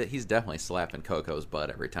he's definitely slapping Coco's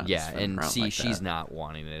butt every time. Yeah, and see, like she's not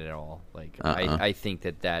wanting it at all. Like, I think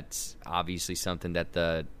that's obviously something that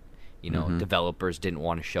the developers didn't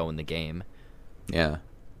want to show in the game. Yeah,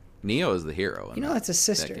 Neo is the hero. That's a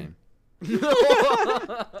sister.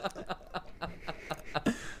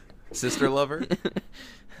 Sister lover?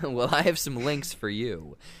 Well, I have some links for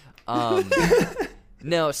you.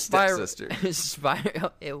 No, Stepsister.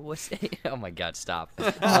 It was. Oh my God! Stop.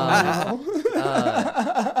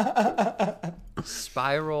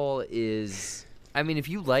 Spiral is. I mean, if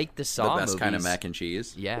you like the Saw the best movies, kind of mac and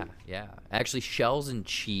cheese. Yeah. Actually, shells and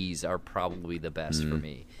cheese are probably the best for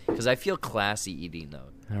me because I feel classy eating those.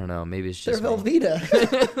 I don't know. Maybe it's just they're Velveeta.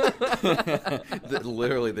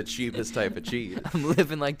 Literally the cheapest type of cheese. I'm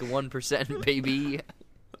living like the 1%, baby.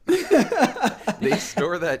 They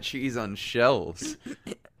store that cheese on shelves.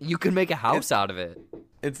 You can make a house out of it.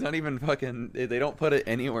 It's not even fucking. They don't put it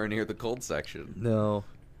anywhere near the cold section. No.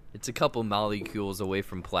 It's a couple molecules away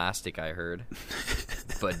from plastic, I heard.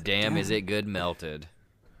 But damn, is it good melted.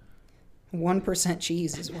 1%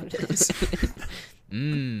 cheese is what it is.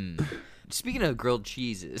 Speaking of grilled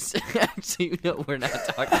cheeses, actually, we're not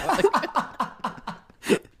talking about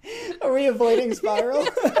it. Are we avoiding Spiral?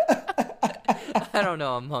 I don't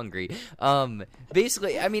know. I'm hungry.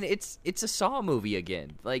 Basically, I mean, it's a Saw movie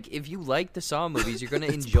again. Like, if you like the Saw movies, you're gonna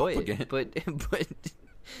enjoy it. But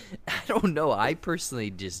I don't know. I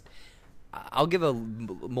personally I'll give a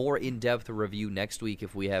more in-depth review next week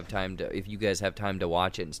if we have time to. If you guys have time to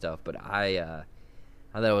watch it and stuff. But I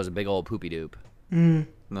thought it was a big old poopy doop.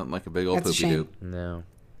 Nothing like a big old poopy doop. No.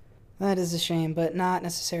 That is a shame, but not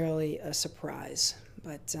necessarily a surprise.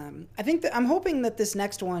 But I think I'm hoping that this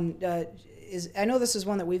next one is. I know this is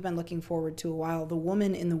one that we've been looking forward to a while. The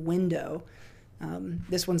Woman in the Window.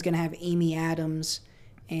 This one's going to have Amy Adams,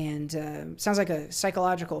 and sounds like a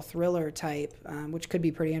psychological thriller type, which could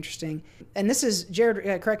be pretty interesting. And this is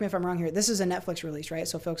Jared. Correct me if I'm wrong here. This is a Netflix release, right?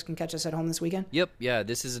 So folks can catch us at home this weekend. Yep. Yeah.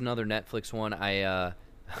 This is another Netflix one. I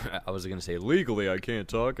was going to say legally I can't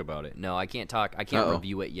talk about it. No, I can't talk. I can't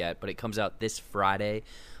review it yet, but it comes out this Friday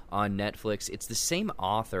on Netflix. It's the same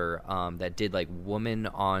author that did like Woman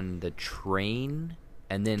on the Train,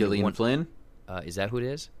 and then Gillian Flynn. Is that who it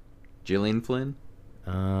is? Gillian Flynn.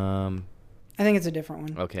 I think it's a different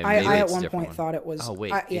one. Okay, I at one point thought it was. Oh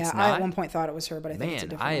wait, it's not? I at one point thought it was her, but I think it's a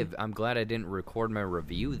different one. I'm glad I didn't record my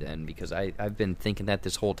review then because I've been thinking that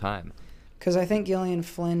this whole time. Because I think Gillian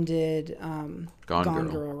Flynn did Gone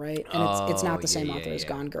Girl, right? And it's not the same author as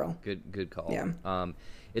Gone Girl. Good call. Yeah.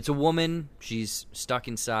 It's a woman. She's stuck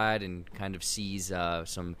inside and kind of sees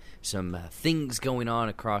some things going on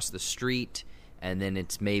across the street, and then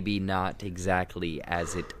it's maybe not exactly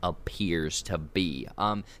as it appears to be.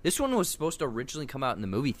 This one was supposed to originally come out in the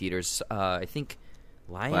movie theaters. I think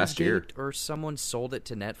Lionsgate or someone sold it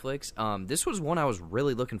to Netflix. This was one I was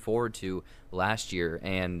really looking forward to last year,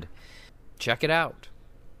 and check it out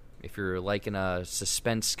if you're liking a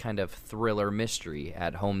suspense kind of thriller mystery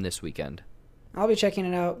at home this weekend. I'll be checking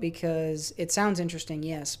it out because it sounds interesting,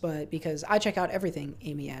 yes, but because I check out everything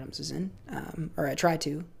Amy Adams is in, or I try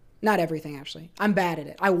to. Not everything, actually. I'm bad at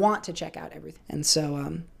it. I want to check out everything. And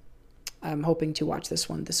so I'm hoping to watch this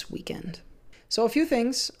one this weekend. So a few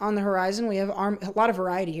things on the horizon. We have a lot of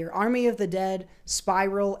variety here. Army of the Dead,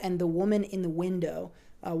 Spiral, and The Woman in the Window.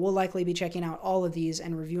 We'll likely be checking out all of these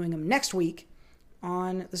and reviewing them next week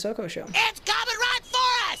on The Soko Show. It's coming right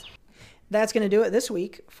for us! That's going to do it this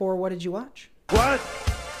week for What Did You Watch? What?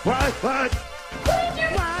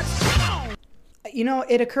 You know,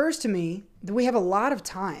 it occurs to me that we have a lot of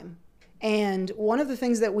time. And one of the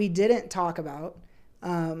things that we didn't talk about,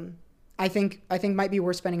 I think might be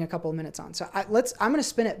worth spending a couple of minutes on. So I'm going to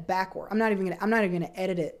spin it backward. I'm not even going to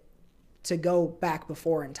edit it to go back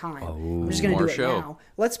before in time. I'm just going to do it now.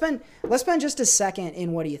 Let's spend just a second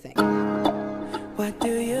in What Do You Think? What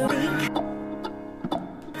do you think?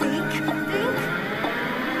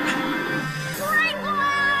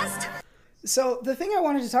 So the thing I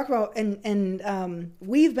wanted to talk about, and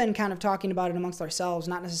we've been kind of talking about it amongst ourselves,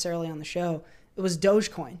 not necessarily on the show, it was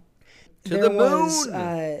Dogecoin. To the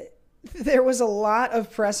moon! There was a lot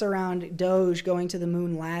of press around Doge going to the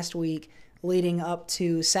moon last week leading up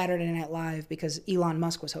to Saturday Night Live because Elon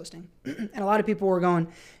Musk was hosting. And a lot of people were going,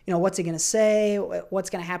 you know, what's he going to say? What's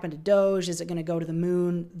going to happen to Doge? Is it going to go to the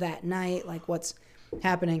moon that night? Like, what's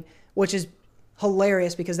happening? Which is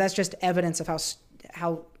hilarious because that's just evidence of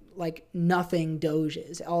how like nothing Doge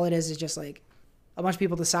is. All it is just like a bunch of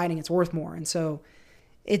people deciding it's worth more. And so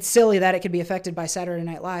it's silly that it could be affected by Saturday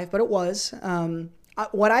Night Live, but it was.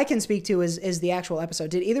 What I can speak to is the actual episode.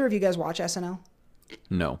 Did either of you guys watch SNL?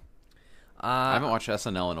 No. I haven't watched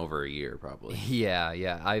SNL in over a year, probably.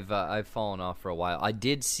 Yeah. I've fallen off for a while. I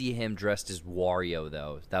did see him dressed as Wario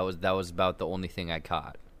though. That was about the only thing I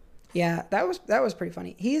caught. Yeah, that was pretty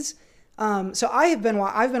funny. He's so I've been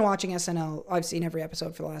watching SNL. I've seen every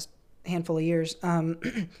episode for the last handful of years. And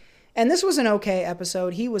this was an okay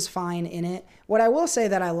episode. He was fine in it. What I will say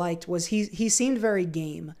that I liked was he seemed very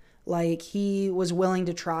game. Like he was willing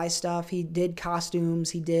to try stuff. He did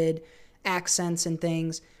costumes. He did accents and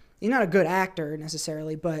things. He's not a good actor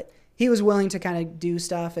necessarily, but he was willing to kind of do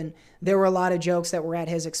stuff. And there were a lot of jokes that were at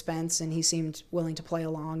his expense, and he seemed willing to play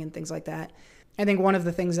along and things like that. I think one of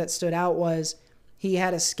the things that stood out was he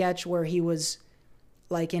had a sketch where he was,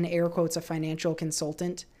 like in air quotes, a financial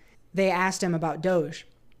consultant. They asked him about Doge,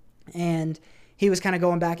 and he was kind of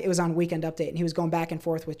going back. It was on Weekend Update, and he was going back and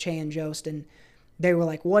forth with Che and Jost, and they were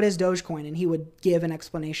like, what is Dogecoin? And he would give an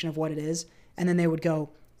explanation of what it is, and then they would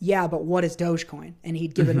go, yeah, but what is Dogecoin? And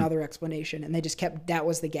he'd give another explanation, and they just kept, that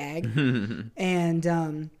was the gag.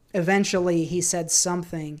 And eventually he said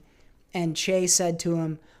something, and Che said to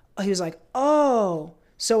him, he was like, oh,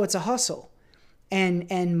 so it's a hustle.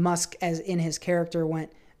 And Musk, as in his character,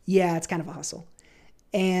 went, yeah, it's kind of a hustle.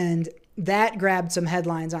 And that grabbed some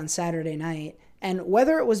headlines on Saturday night. And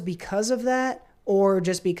whether it was because of that or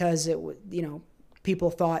just because it, people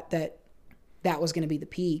thought that was going to be the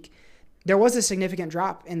peak, there was a significant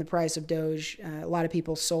drop in the price of Doge. A lot of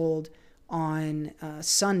people sold on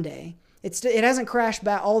Sunday. It hasn't crashed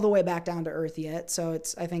back all the way back down to earth yet. So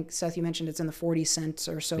I think Seth, you mentioned it's in the 40 cents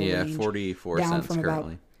or so range. Yeah, 44 down cents from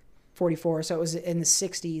currently. About 44. So it was in the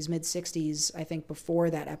 60s, mid 60s, I think,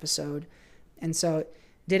 before that episode. And so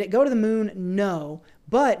did it go to the moon? No.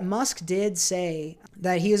 But Musk did say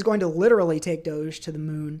that he is going to literally take Doge to the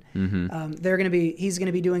moon. Mm-hmm. He's going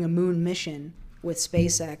to be doing a moon mission with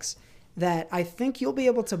SpaceX that I think you'll be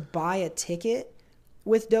able to buy a ticket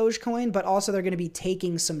with Dogecoin, but also they're going to be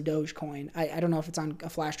taking some Dogecoin. I don't know if it's on a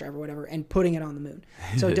flash drive or whatever, and putting it on the moon.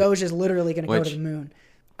 So Doge is literally going to go to the moon.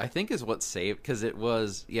 I think is what saved, because it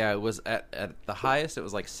was at the highest, it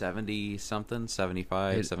was like 70 something,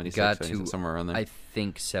 75, 76, got 77, to, somewhere around there. I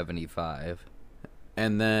think 75.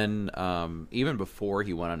 And then even before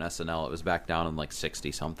he went on SNL, it was back down in like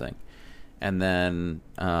 60 something. And then,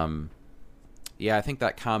 I think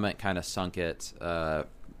that comment kind of sunk it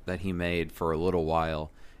that he made for a little while,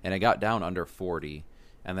 and it got down under 40.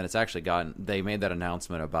 And then it's actually they made that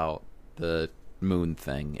announcement about the moon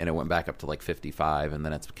thing, and it went back up to like 55, and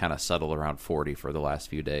then it's kind of settled around 40 for the last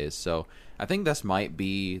few days. So I think this might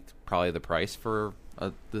be probably the price for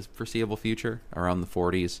the foreseeable future, around the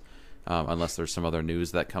 40s, unless there's some other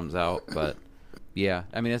news that comes out. But yeah,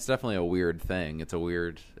 I mean, it's definitely a weird thing.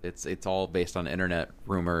 It's all based on internet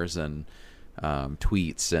rumors and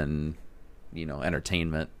tweets and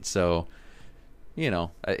entertainment. So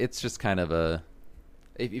it's just kind of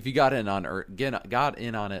if you got in on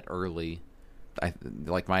it early.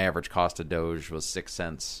 Like my average cost of Doge was 6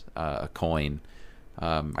 cents a coin.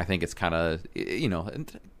 I think it's kind of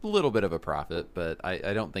a little bit of a profit, but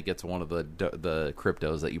I don't think it's one of the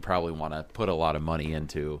cryptos that you probably want to put a lot of money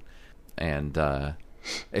into. And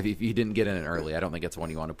if you didn't get in it early, I don't think it's one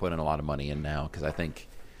you want to put in a lot of money in now, because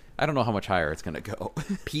I don't know how much higher it's going to go.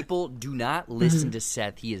 People, do not listen to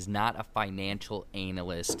Seth. He is not a financial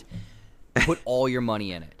analyst. Put all your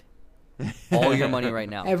money in it. All your money right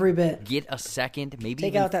now. Every bit. Get a second, maybe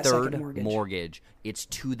Take even out that third second mortgage. It's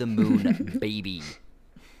to the moon, baby.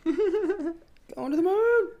 Going to the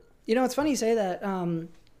moon. It's funny you say that.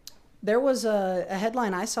 There was a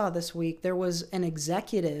headline I saw this week. There was an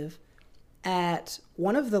executive at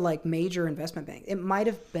one of the major investment banks. It might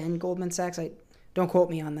have been Goldman Sachs. Don't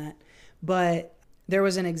quote me on that. But there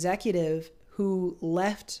was an executive who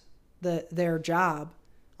left their job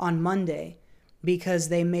on Monday because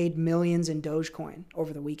they made millions in Dogecoin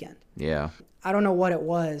over the weekend. Yeah. I don't know what it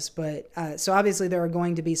was, but so obviously there are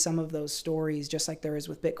going to be some of those stories, just like there is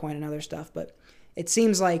with Bitcoin and other stuff. But it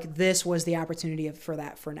seems like this was the opportunity for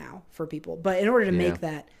that for now for people. But in order to make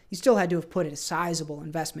that, you still had to have put a sizable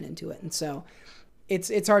investment into it. And so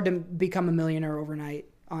it's hard to become a millionaire overnight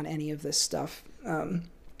on any of this stuff.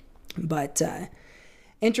 But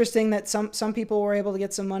interesting that some people were able to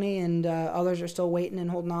get some money, and others are still waiting and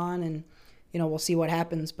holding on, and we'll see what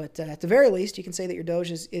happens. But at the very least, you can say that your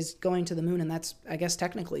Doge is going to the moon, and that's, I guess,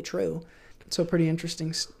 technically true. So pretty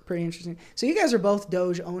interesting. So you guys are both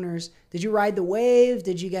Doge owners. Did you ride the wave?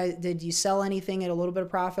 Did you sell anything at a little bit of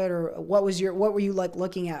profit, or what were you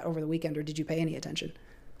looking at over the weekend, or did you pay any attention?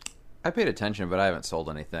 I paid attention, but I haven't sold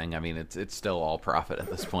anything. I mean, it's still all profit at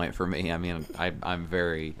this point for me. I mean, I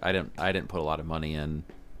didn't put a lot of money in,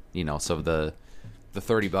 so the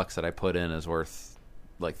 $30 that I put in is worth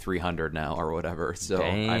like 300 now or whatever. So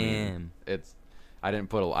damn. I mean, I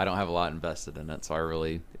don't have a lot invested in it, so I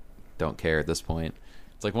really don't care at this point.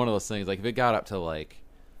 It's like one of those things, like if it got up to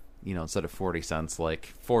instead of 40 cents,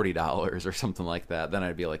 like $40 or something like that, then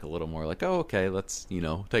I'd be like a little more like, oh, okay, let's,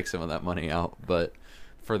 take some of that money out. But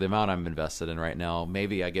for the amount I'm invested in right now,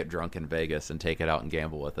 maybe I get drunk in Vegas and take it out and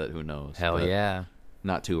gamble with it. Who knows? Hell but yeah.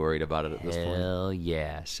 Not too worried about it at this point. Hell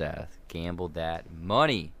yeah, Seth. Gamble that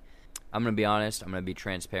money. I'm going to be honest. I'm going to be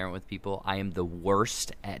transparent with people. I am the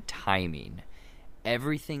worst at timing.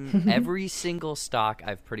 Every single stock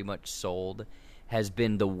I've pretty much sold has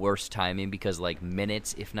been the worst timing, because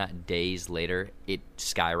minutes, if not days later, it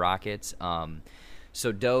skyrockets.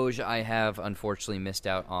 So Doge, I have unfortunately missed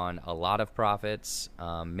out on a lot of profits.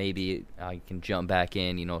 Maybe I can jump back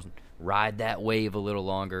in, ride that wave a little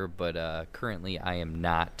longer. But currently, I'm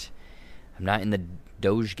not in the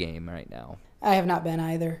Doge game right now. I have not been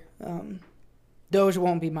either. Doge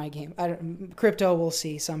won't be my game. Crypto we'll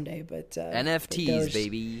see someday, but NFTs, Doge,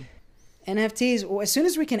 baby. NFTs. Well, as soon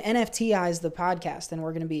as we can NFTize the podcast, then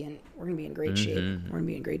we're gonna be in great shape. We're gonna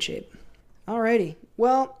be in great shape. Alrighty.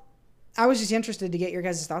 Well, I was just interested to get your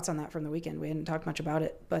guys' thoughts on that from the weekend. We hadn't talked much about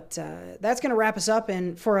it, but that's gonna wrap us up.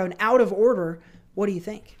 And for an out of order, what do you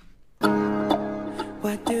think?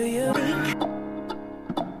 What do you think?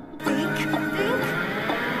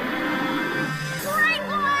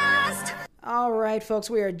 All right, folks,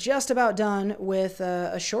 we are just about done with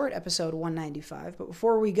a short episode 195. But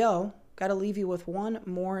before we go, got to leave you with one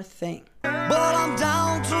more thing. But I'm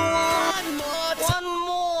down to one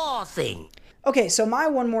more thing. Okay, so my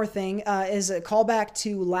one more thing is a callback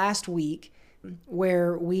to last week,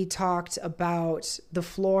 where we talked about the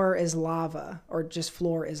floor is lava, or just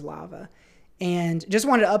floor is lava. And just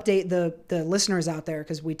wanted to update the listeners out there,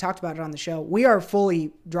 because we talked about it on the show. We are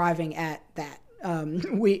fully driving at that.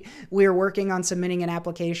 We are working on submitting an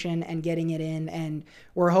application and getting it in, and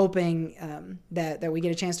we're hoping that we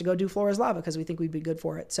get a chance to go do Floor is Lava, because we think we'd be good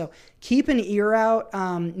for it. So keep an ear out.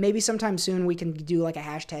 Maybe sometime soon we can do like a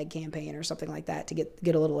hashtag campaign or something like that to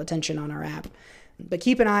get a little attention on our app. But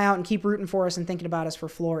keep an eye out and keep rooting for us and thinking about us for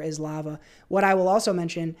Floor is Lava. What I will also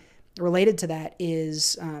mention related to that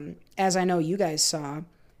is, as I know you guys saw,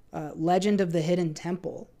 Legend of the Hidden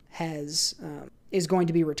Temple is going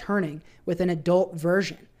to be returning with an adult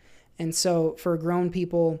version. And so for grown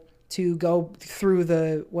people to go through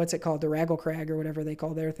the Ragglecrag or whatever they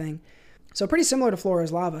call their thing. So pretty similar to Floor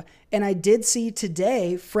is Lava. And I did see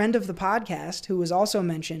today, friend of the podcast, who was also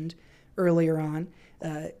mentioned earlier on,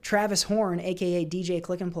 Travis Horn, aka DJ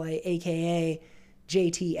Click and Play, aka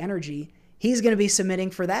JT Energy, he's going to be submitting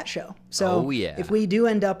for that show. So if we do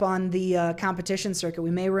end up on the competition circuit,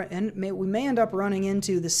 we may end up running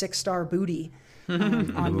into the 6-star booty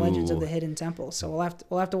on Legends of the Hidden Temple. So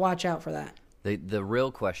we'll have to watch out for that. The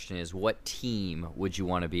real question is, what team would you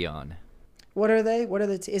want to be on? What are they? What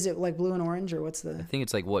are is it like blue and orange, or what's the? I think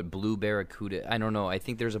it's like Blue Barracuda. I don't know. I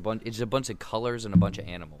think there's a bunch. It's a bunch of colors and a bunch of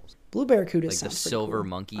animals. Blue Barracuda like sounds the silver cool.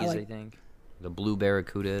 monkeys. I think the blue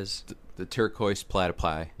barracudas. The turquoise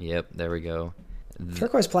platypi. Yep, there we go.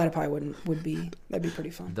 Turquoise platypi that'd be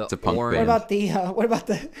pretty fun. It's a punk What about the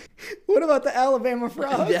Alabama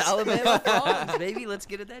Frogs? The Alabama Frogs, baby. Let's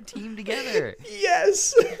get that team together.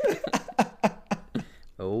 Yes.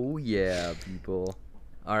 Oh yeah, people.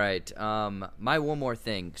 All right. My one more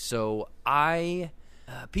thing. So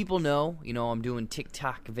people know, I'm doing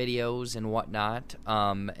TikTok videos and whatnot.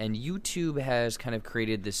 And YouTube has kind of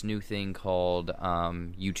created this new thing called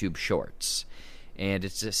YouTube Shorts. And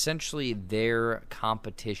it's essentially their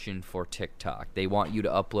competition for TikTok. They want you to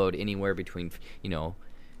upload anywhere between,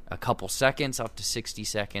 a couple seconds up to 60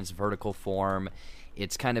 seconds, vertical form.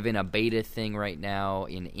 It's kind of in a beta thing right now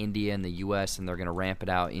in India and the U.S., and they're going to ramp it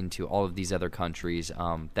out into all of these other countries.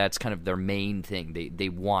 That's kind of their main thing. They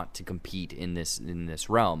want to compete in this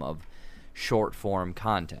realm of short form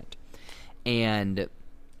content. And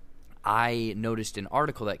I noticed an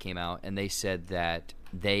article that came out, and they said that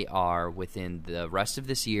they are, within the rest of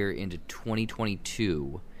this year into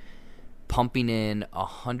 2022, pumping in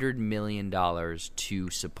 $100 million to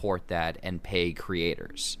support that and pay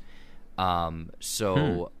creators.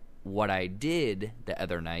 What I did the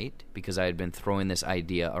other night, because I had been throwing this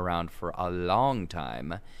idea around for a long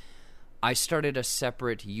time, I started a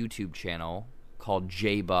separate YouTube channel called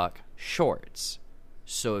JBuck Shorts.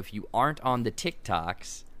 So if you aren't on the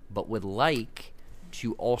TikToks but would like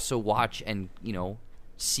to also watch and,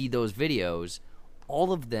 see those videos,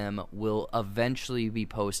 all of them will eventually be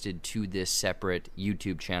posted to this separate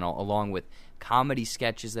YouTube channel, along with comedy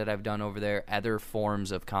sketches that I've done over there, other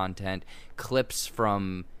forms of content, clips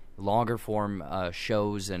from longer form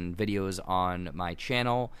shows and videos on my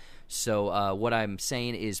channel. So what I'm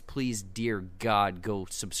saying is, please, dear God, go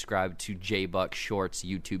subscribe to JBuck Shorts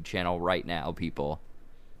YouTube channel right now, people.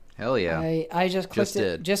 Hell yeah. I just clicked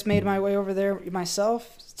it. Just made my way over there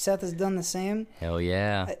myself. Seth has done the same. Hell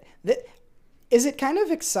yeah. Is it kind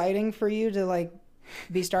of exciting for you to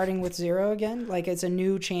be starting with zero again? Like, it's a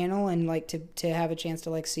new channel, and to have a chance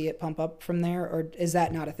to see it pump up from there, or is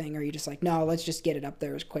that not a thing? Or are you just no, let's just get it up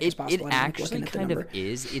there as quick as possible? It actually kind of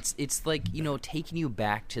is. It's like, taking you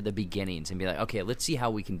back to the beginnings and be like, okay, let's see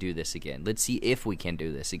how we can do this again. Let's see if we can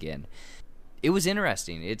do this again. It was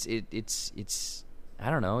interesting. It's I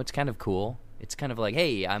don't know. It's kind of cool. It's kind of like,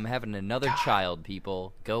 hey, I'm having another child.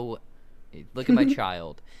 People, go look at my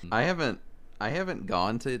child. I haven't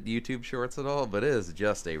gone to YouTube Shorts at all, but it is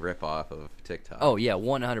just a ripoff of TikTok. Oh yeah,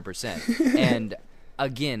 100%. And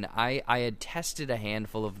again, I had tested a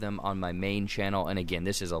handful of them on my main channel, and again,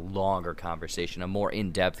 this is a longer conversation, a more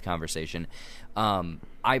in-depth conversation.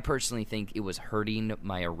 I personally think it was hurting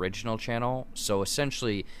my original channel. So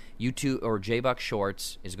essentially, YouTube or JBuck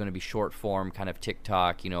Shorts is going to be short form, kind of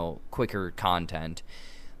TikTok, quicker content.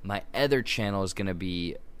 My other channel is going to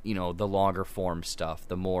be, the longer form stuff,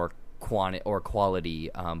 the more quality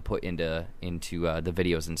put into the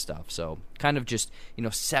videos and stuff. So kind of just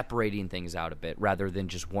separating things out a bit rather than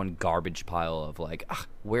just one garbage pile of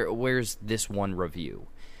where's this one review.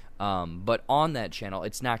 But on that channel,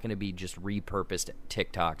 it's not going to be just repurposed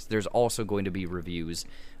TikToks. There's also going to be reviews.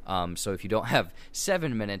 So if you don't have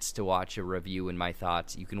 7 minutes to watch a review and my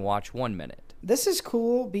thoughts, you can watch 1 minute. This is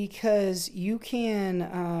cool because you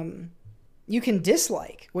can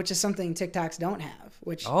dislike, which is something TikToks don't have.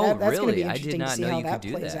 Which that's really? Going to be interesting I did not to see know how you that could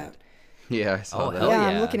do plays that. out. Yeah, I saw that. Yeah, yeah,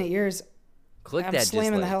 I'm looking at yours. Click I'm that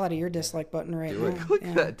slamming dislike. the hell out of your dislike button right now. Click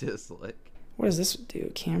Yeah. that dislike. What does this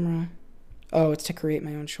do? Camera. Oh, it's to create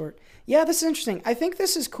my own short. Yeah, this is interesting. I think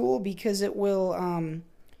this is cool because it will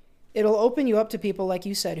it'll open you up to people, like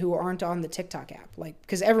you said, who aren't on the TikTok app,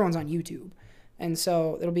 because everyone's on YouTube. And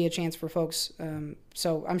so it'll be a chance for folks.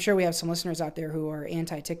 So I'm sure we have some listeners out there who are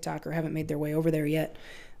anti-TikTok or haven't made their way over there yet.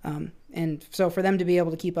 And so for them to be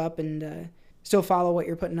able to keep up and still follow what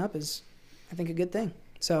you're putting up is, I think, a good thing.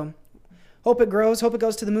 So hope it grows. Hope it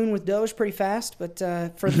goes to the moon with Doge pretty fast. But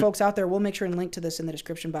for the folks out there, we'll make sure and link to this in the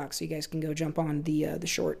description box so you guys can go jump on the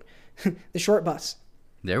short the short bus.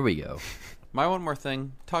 There we go. My one more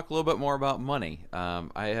thing, talk a little bit more about money. I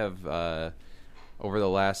have, over the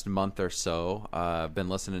last month or so, been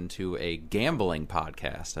listening to a gambling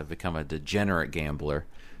podcast. I've become a degenerate gambler.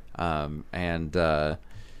 And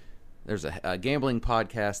there's a gambling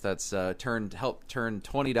podcast that's helped turn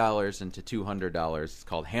 $20 into $200. It's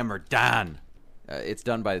called Hammer Don. It's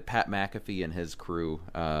done by Pat McAfee and his crew.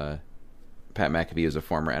 Pat McAfee is a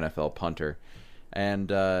former NFL punter, and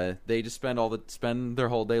they just spend their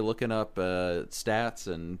whole day looking up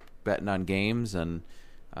stats and betting on games, and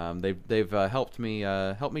they've helped me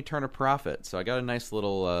turn a profit. So I got a nice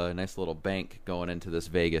little bank going into this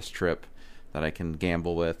Vegas trip that I can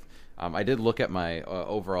gamble with. I did look at my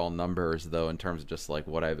overall numbers, though, in terms of just like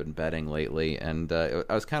what I've been betting lately, and I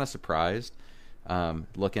was kind of surprised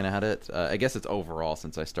looking at it. I guess it's overall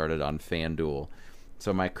since I started on FanDuel.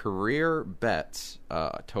 So my career bets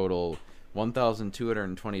total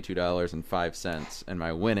 $1,222.05, and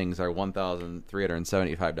my winnings are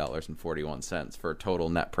 $1,375.41 for a total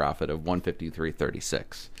net profit of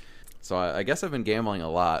 $153.36. So I guess I've been gambling a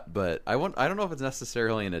lot, but I don't know if it's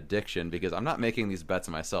necessarily an addiction because I'm not making these bets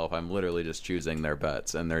myself. I'm literally just choosing their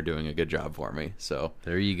bets, and they're doing a good job for me. So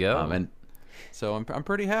there you go. And so I'm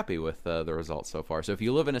pretty happy with the results so far. So if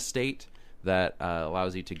you live in a state that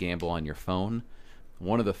allows you to gamble on your phone,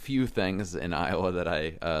 one of the few things in Iowa that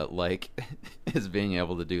I like is being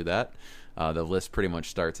able to do that. The list pretty much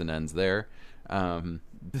starts and ends there. Then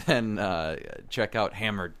check out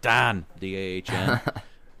Hammer Don, DAHN.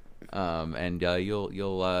 And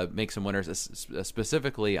you'll make some winners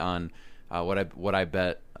specifically on what I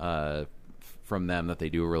bet from them that they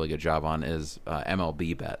do a really good job on is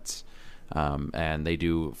MLB bets, and they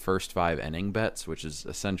do first 5 inning bets, which is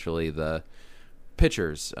essentially the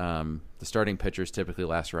pitchers. The starting pitchers typically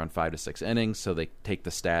last around 5 to 6 innings, so they take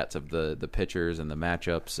the stats of the pitchers and the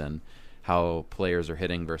matchups and how players are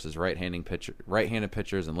hitting versus right-handed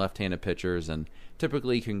pitchers and left-handed pitchers, and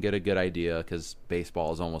typically you can get a good idea because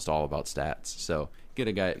baseball is almost all about stats. So get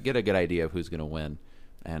a good idea of who's going to win,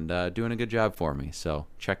 and doing a good job for me. So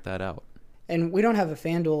check that out. And we don't have a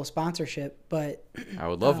FanDuel sponsorship, but I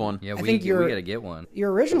would love one. Yeah, I we think got to get one.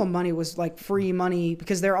 Your original money was like free money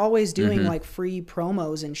because they're always doing like free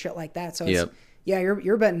promos and shit like that. So it's, yeah,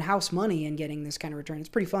 you're betting house money and getting this kind of return. It's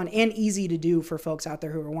pretty fun and easy to do for folks out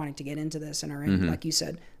there who are wanting to get into this and are in, like you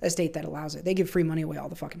said, a state that allows it. They give free money away all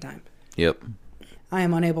the fucking time. Yep. I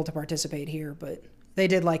am unable to participate here, but they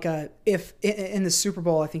did like if in the Super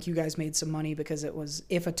Bowl, I think you guys made some money because it was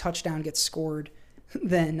if a touchdown gets scored,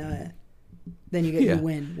 then you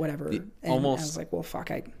win whatever. And almost. I was like, well, fuck,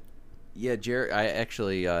 Yeah, Jared. I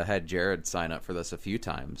actually had Jared sign up for this a few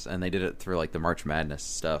times, and they did it through like the March Madness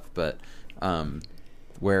stuff, but.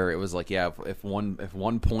 Where it was like, yeah, if one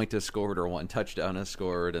point is scored or one touchdown is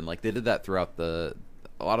scored, and like they did that throughout a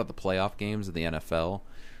lot of the playoff games of the NFL,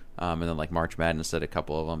 and then like March Madness did a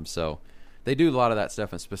couple of them. So they do a lot of that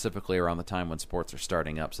stuff, and specifically around the time when sports are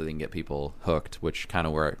starting up, so they can get people hooked, which kind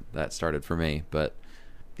of where that started for me. But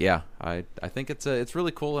yeah, I think it's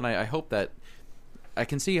really cool, and I hope that I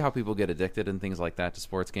can see how people get addicted and things like that to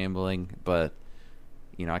sports gambling, but.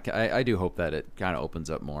 You know, I do hope that it kind of opens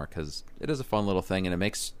up more because it is a fun little thing, and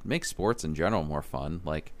it makes sports in general more fun.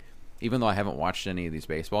 Like, even though I haven't watched any of these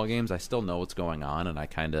baseball games, I still know what's going on, and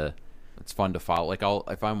it's fun to follow. Like,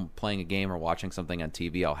 if I'm playing a game or watching something on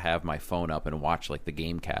TV, I'll have my phone up and watch like the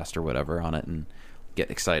game cast or whatever on it, and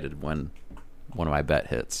get excited when one of my bets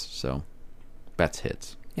hits.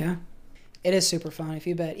 Yeah. It is super fun. If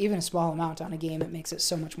you bet even a small amount on a game, it makes it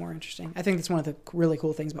so much more interesting. I think that's one of the really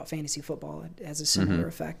cool things about fantasy football. It has a similar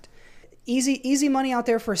effect. Easy money out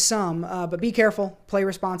there for some, but be careful. Play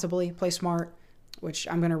responsibly. Play smart, which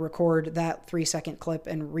I'm going to record that 3-second clip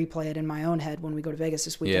and replay it in my own head when we go to Vegas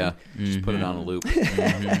this weekend. Yeah, just put it on a loop.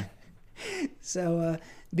 So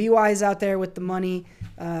be wise out there with the money.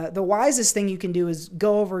 The wisest thing you can do is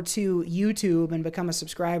go over to YouTube and become a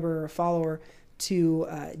subscriber or a follower to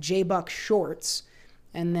J-Buck Shorts,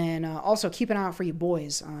 and then also keep an eye out for you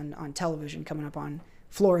boys on television coming up on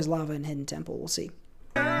Floor is Lava and Hidden Temple. We'll see.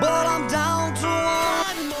 But I'm down to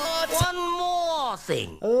one more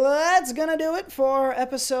thing. That's gonna do it for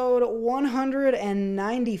episode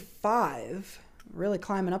 195. Really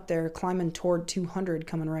climbing up there, climbing toward 200,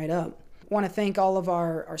 coming right up. Want to thank all of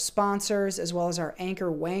our sponsors as well as our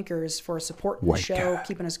anchor wankers for supporting the show,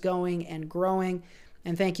 keeping us going and growing.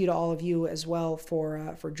 And thank you to all of you as well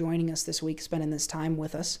for joining us this week, spending this time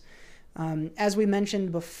with us. As we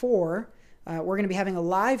mentioned before, we're going to be having a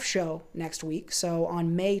live show next week. So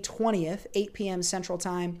on May 20th, 8 p.m. Central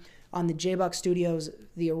Time on the J-Buck Studios,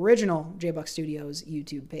 the original J-Buck Studios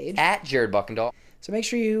YouTube page. At Jared Buckendall. So make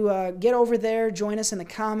sure you get over there, join us in the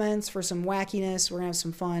comments for some wackiness. We're going to have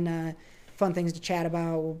some fun things to chat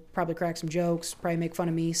about. We'll probably crack some jokes, probably make fun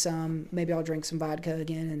of me some. Maybe I'll drink some vodka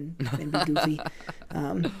again and be goofy.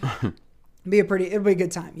 It'll be a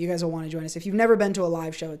good time. You guys will want to join us. If you've never been to a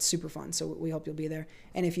live show, it's super fun. So we hope you'll be there.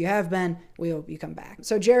 And if you have been, we hope you come back.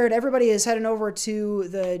 So Jared, everybody is heading over to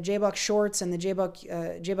the J-Buck Shorts and the J-Buck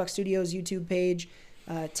Studios YouTube page.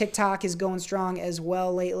 TikTok is going strong as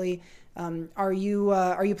well lately. Are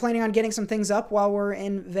you planning on getting some things up while we're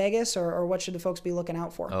in Vegas, or what should the folks be looking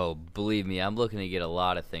out for? Oh, believe me, I'm looking to get a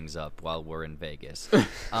lot of things up while we're in Vegas.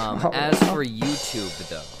 As for YouTube,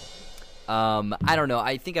 though, I don't know.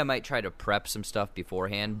 I think I might try to prep some stuff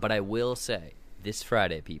beforehand, but I will say, this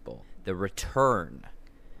Friday, people, the return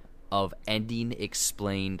of Ending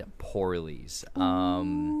Explained Poorly's.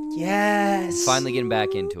 Yes. Finally getting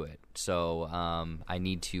back into it. So I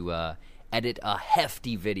need to edit a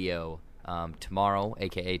hefty video tomorrow,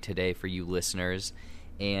 aka today for you listeners.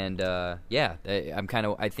 And I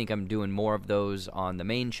think I'm doing more of those on the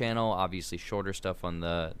main channel, obviously shorter stuff on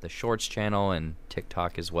the shorts channel and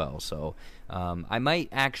TikTok as well. So I might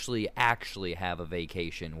actually have a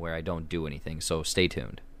vacation where I don't do anything, so stay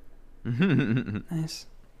tuned. Nice.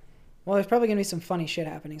 Well, there's probably going to be some funny shit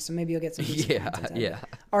happening, so maybe you'll get some content out of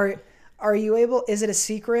it. Are you able, is it a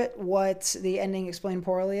secret what the Ending Explained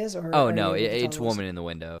Poorly is? Or oh, no, it's Woman in the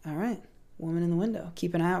Window. All right, Woman in the Window.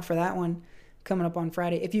 Keep an eye out for that one coming up on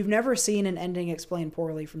Friday. If you've never seen an Ending Explained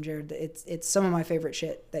Poorly from Jared, it's some of my favorite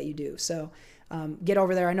shit that you do. So get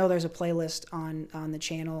over there. I know there's a playlist on the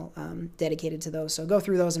channel dedicated to those. So go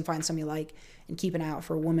through those and find some you like, and keep an eye out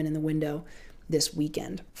for Woman in the Window this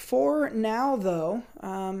weekend. For now, though,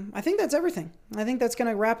 I think that's everything. I think that's going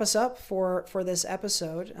to wrap us up for this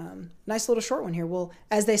episode. Nice little short one here. We'll,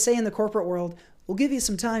 as they say in the corporate world, we'll give you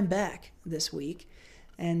some time back this week.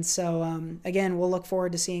 And so, again, we'll look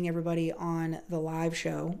forward to seeing everybody on the live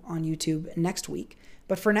show on YouTube next week.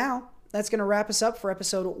 But for now, that's going to wrap us up for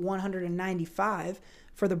episode 195.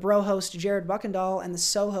 For the bro host, Jared Buckendahl, and the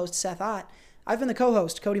so host, Seth Ott, I've been the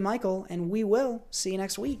co-host, Cody Michael, and we will see you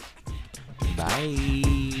next week.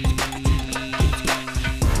 Bye.